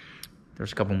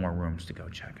there's a couple more rooms to go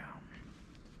check out.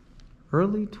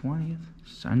 Early 20th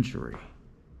century.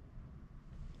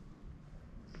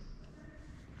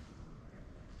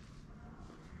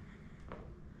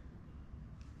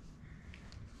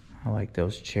 I like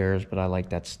those chairs, but I like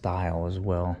that style as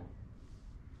well.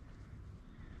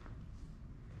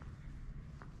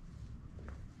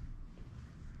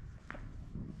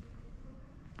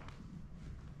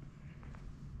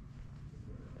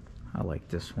 I like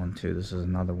this one too. This is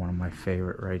another one of my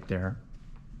favorite right there.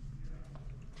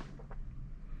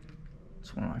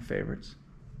 It's one of my favorites.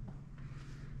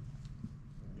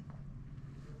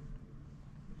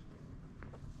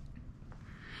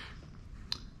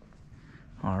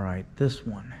 All right, this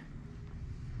one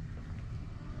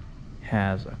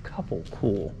has a couple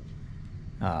cool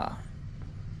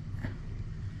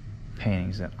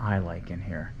paintings that I like in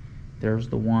here. There's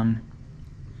the one,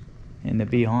 and to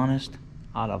be honest,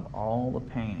 out of all the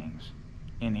paintings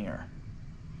in here,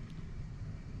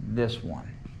 this one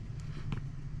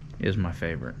is my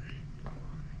favorite.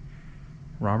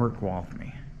 Robert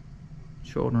Gwaltney,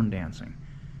 Children Dancing.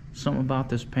 Something about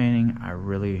this painting I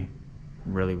really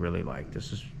like.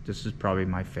 This is probably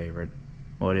my favorite.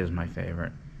 Well, it is my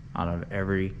favorite out of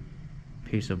every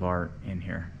piece of art in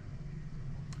here.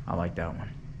 I like that one.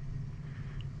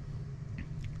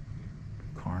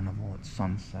 Carnival at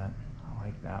Sunset. I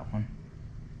like that one.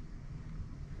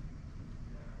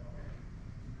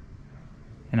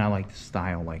 And I like the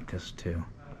style like this too.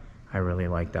 I really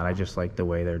like that. I just like the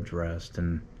way they're dressed,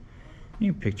 and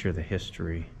you can picture the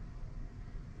history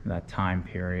of that time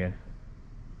period.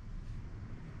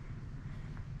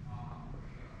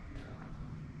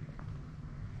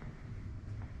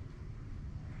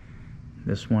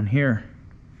 This one here,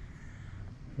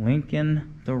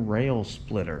 Lincoln the Rail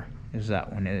Splitter, is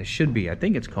that one? It should be. I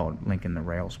think it's called Lincoln the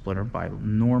Rail Splitter by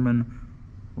Norman.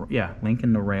 Yeah,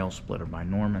 Lincoln the Rail Splitter by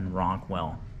Norman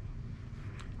Rockwell.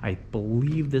 I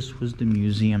believe this was the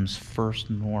museum's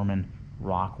first Norman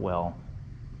Rockwell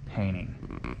painting.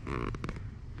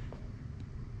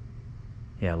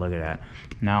 Yeah, look at that.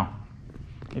 Now,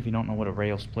 if you don't know what a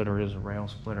rail splitter is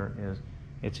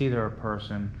it's either a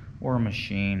person or a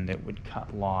machine that would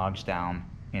cut logs down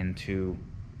into,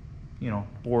 you know,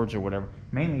 boards or whatever,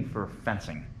 mainly for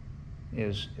fencing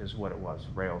is what it was,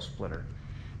 rail splitter.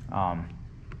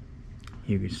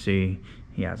 You can see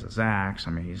he has his axe.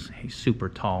 I mean, he's super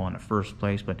tall in the first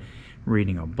place, but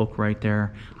reading a book right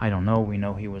there. I don't know. We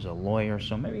know he was a lawyer,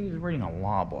 so maybe he's reading a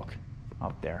law book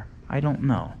up there. I don't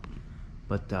know.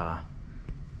 But yeah,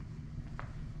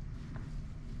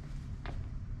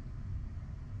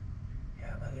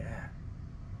 look at that.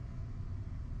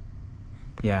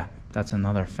 Yeah, that's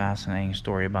another fascinating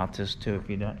story about this too, if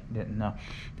you didn't know.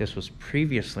 This was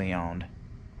previously owned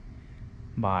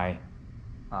by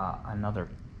another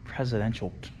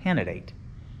presidential candidate,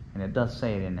 and it does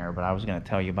say it in there, but I was going to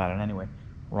tell you about it anyway.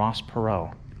 Ross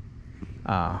Perot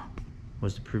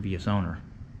was the previous owner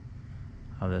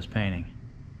of this painting,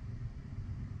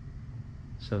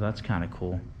 so that's kind of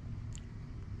cool.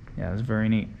 Yeah, it's very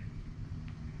neat.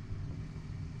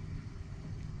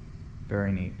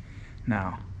 Very neat.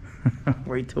 Now,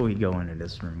 wait till we go into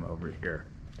this room over here.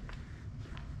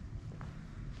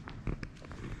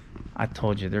 I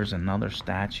told you there's another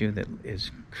statue that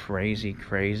is crazy,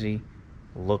 crazy.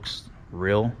 Looks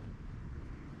real.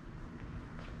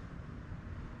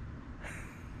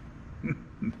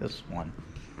 This one.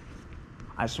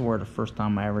 I swear the first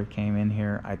time I ever came in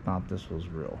here, I thought this was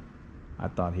real. I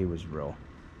thought he was real.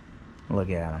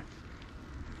 Look at him.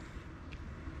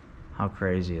 How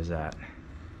crazy is that?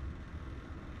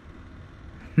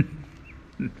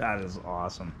 That is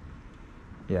awesome.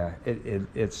 Yeah,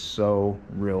 it's so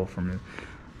real from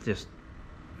just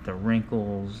the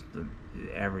wrinkles,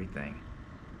 everything.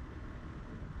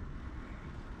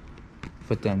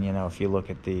 But then, you know, if you look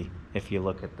at the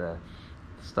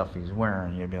stuff he's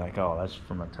wearing, you'd be like, oh, that's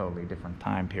from a totally different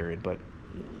time period. But,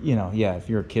 you know, yeah, if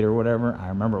you're a kid or whatever, I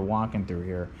remember walking through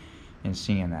here and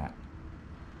seeing that.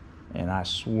 And I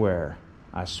swear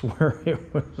it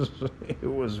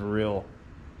was real.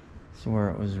 I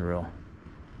swear it was real.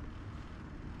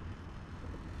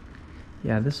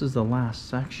 Yeah, this is the last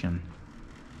section.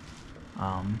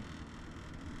 Of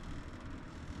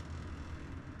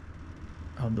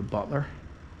the Butler.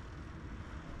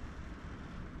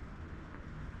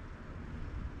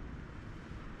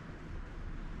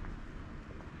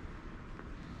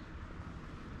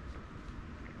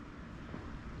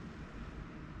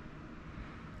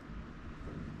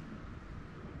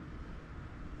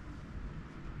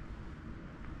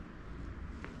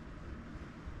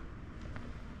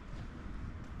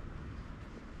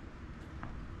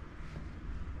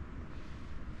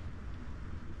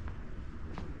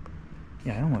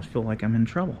 Yeah, I almost feel like I'm in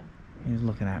trouble. He's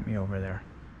looking at me over there.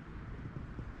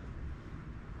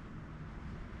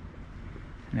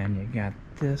 And then you got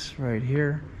this right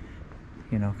here,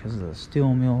 you know, because of the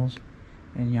steel mills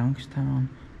in Youngstown.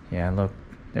 Yeah, look,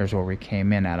 there's where we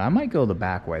came in at. I might go the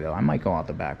back way, though. I might go out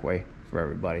the back way for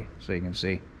everybody so you can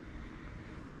see.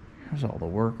 There's all the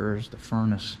workers, the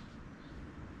furnace.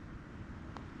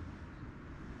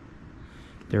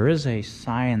 There is a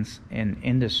science and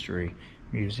industry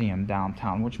museum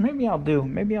downtown, which maybe I'll do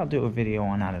a video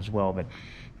on that as well, but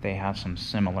they have some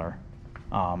similar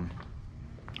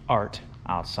art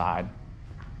outside,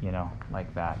 you know,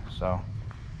 like that. So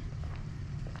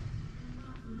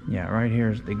yeah, right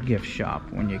here's the gift shop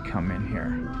when you come in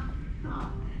here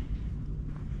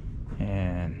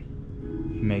and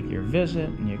you make your visit,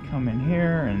 and you come in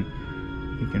here and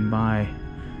you can buy.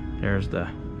 There's the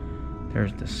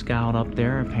Scout up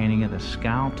there, a painting of the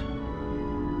Scout.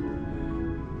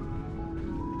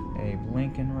 Abe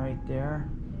Lincoln right there,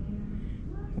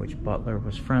 which Butler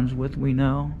was friends with, we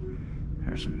know.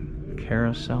 There's some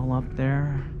carousel up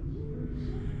there.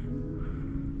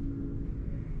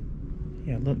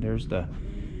 Yeah, look, there's the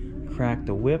Crack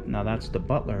the Whip. Now that's the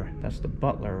Butler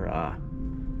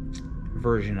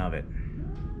version of it.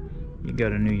 You go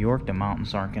to New York, the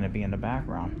mountains aren't going to be in the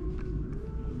background.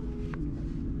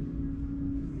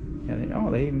 Yeah,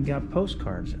 they even got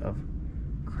postcards of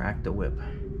Crack the Whip.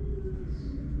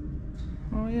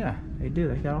 Oh yeah, they do.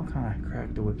 They got all kind of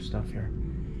Crack the Whip stuff here.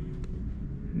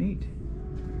 Neat.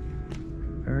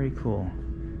 Very cool.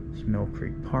 It's Mill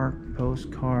Creek Park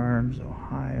postcards,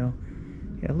 Ohio.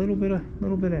 Yeah, a little bit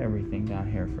of everything down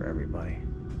here for everybody.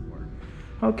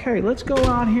 Okay, let's go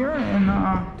out here and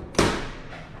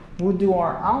we'll do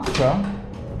our outro.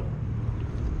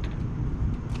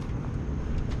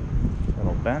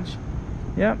 Little bench.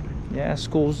 Yep. Yeah,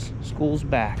 school's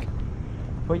back.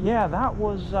 But yeah, that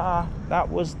was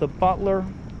the Butler,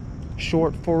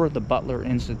 short for the Butler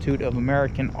Institute of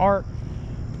American Art,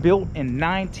 built in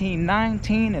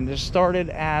 1919, and it started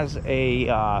as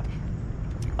a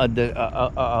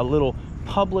little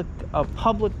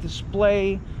public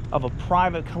display of a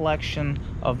private collection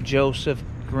of Joseph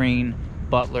Green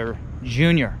Butler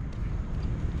Jr.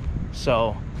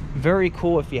 So very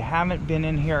cool. If you haven't been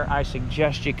in here, I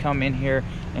suggest you come in here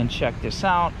and check this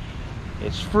out.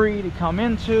 It's free to come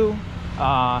into,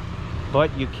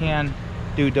 but you can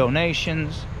do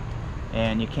donations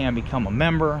and you can become a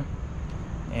member,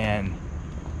 and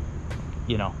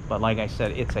you know, but like I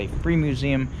said, it's a free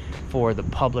museum for the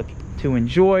public to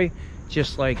enjoy,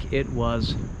 just like it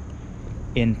was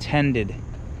intended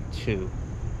to.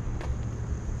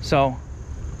 So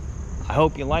I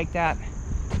hope you like that.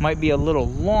 Might be a little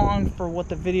long for what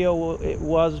the video it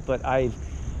was, but I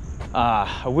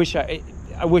wish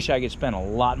I could spend a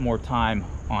lot more time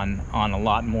on a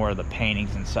lot more of the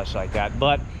paintings and such like that,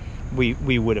 but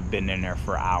we would have been in there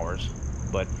for hours.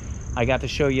 But I got to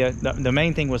show you the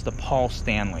main thing was the Paul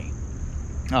Stanley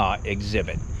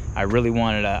exhibit. I really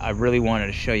wanted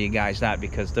to show you guys that,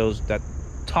 because that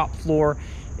top floor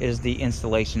is the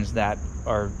installations that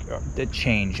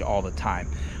change all the time.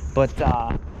 But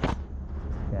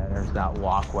yeah, there's that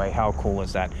walkway. How cool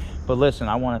is that? But listen,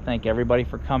 I want to thank everybody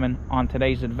for coming on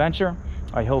today's adventure.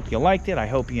 I hope you liked it. I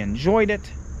hope you enjoyed it.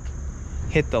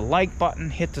 Hit the like button,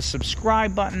 hit the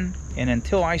subscribe button, and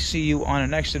until I see you on the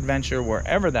next adventure,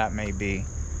 wherever that may be,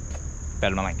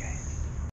 better than like it.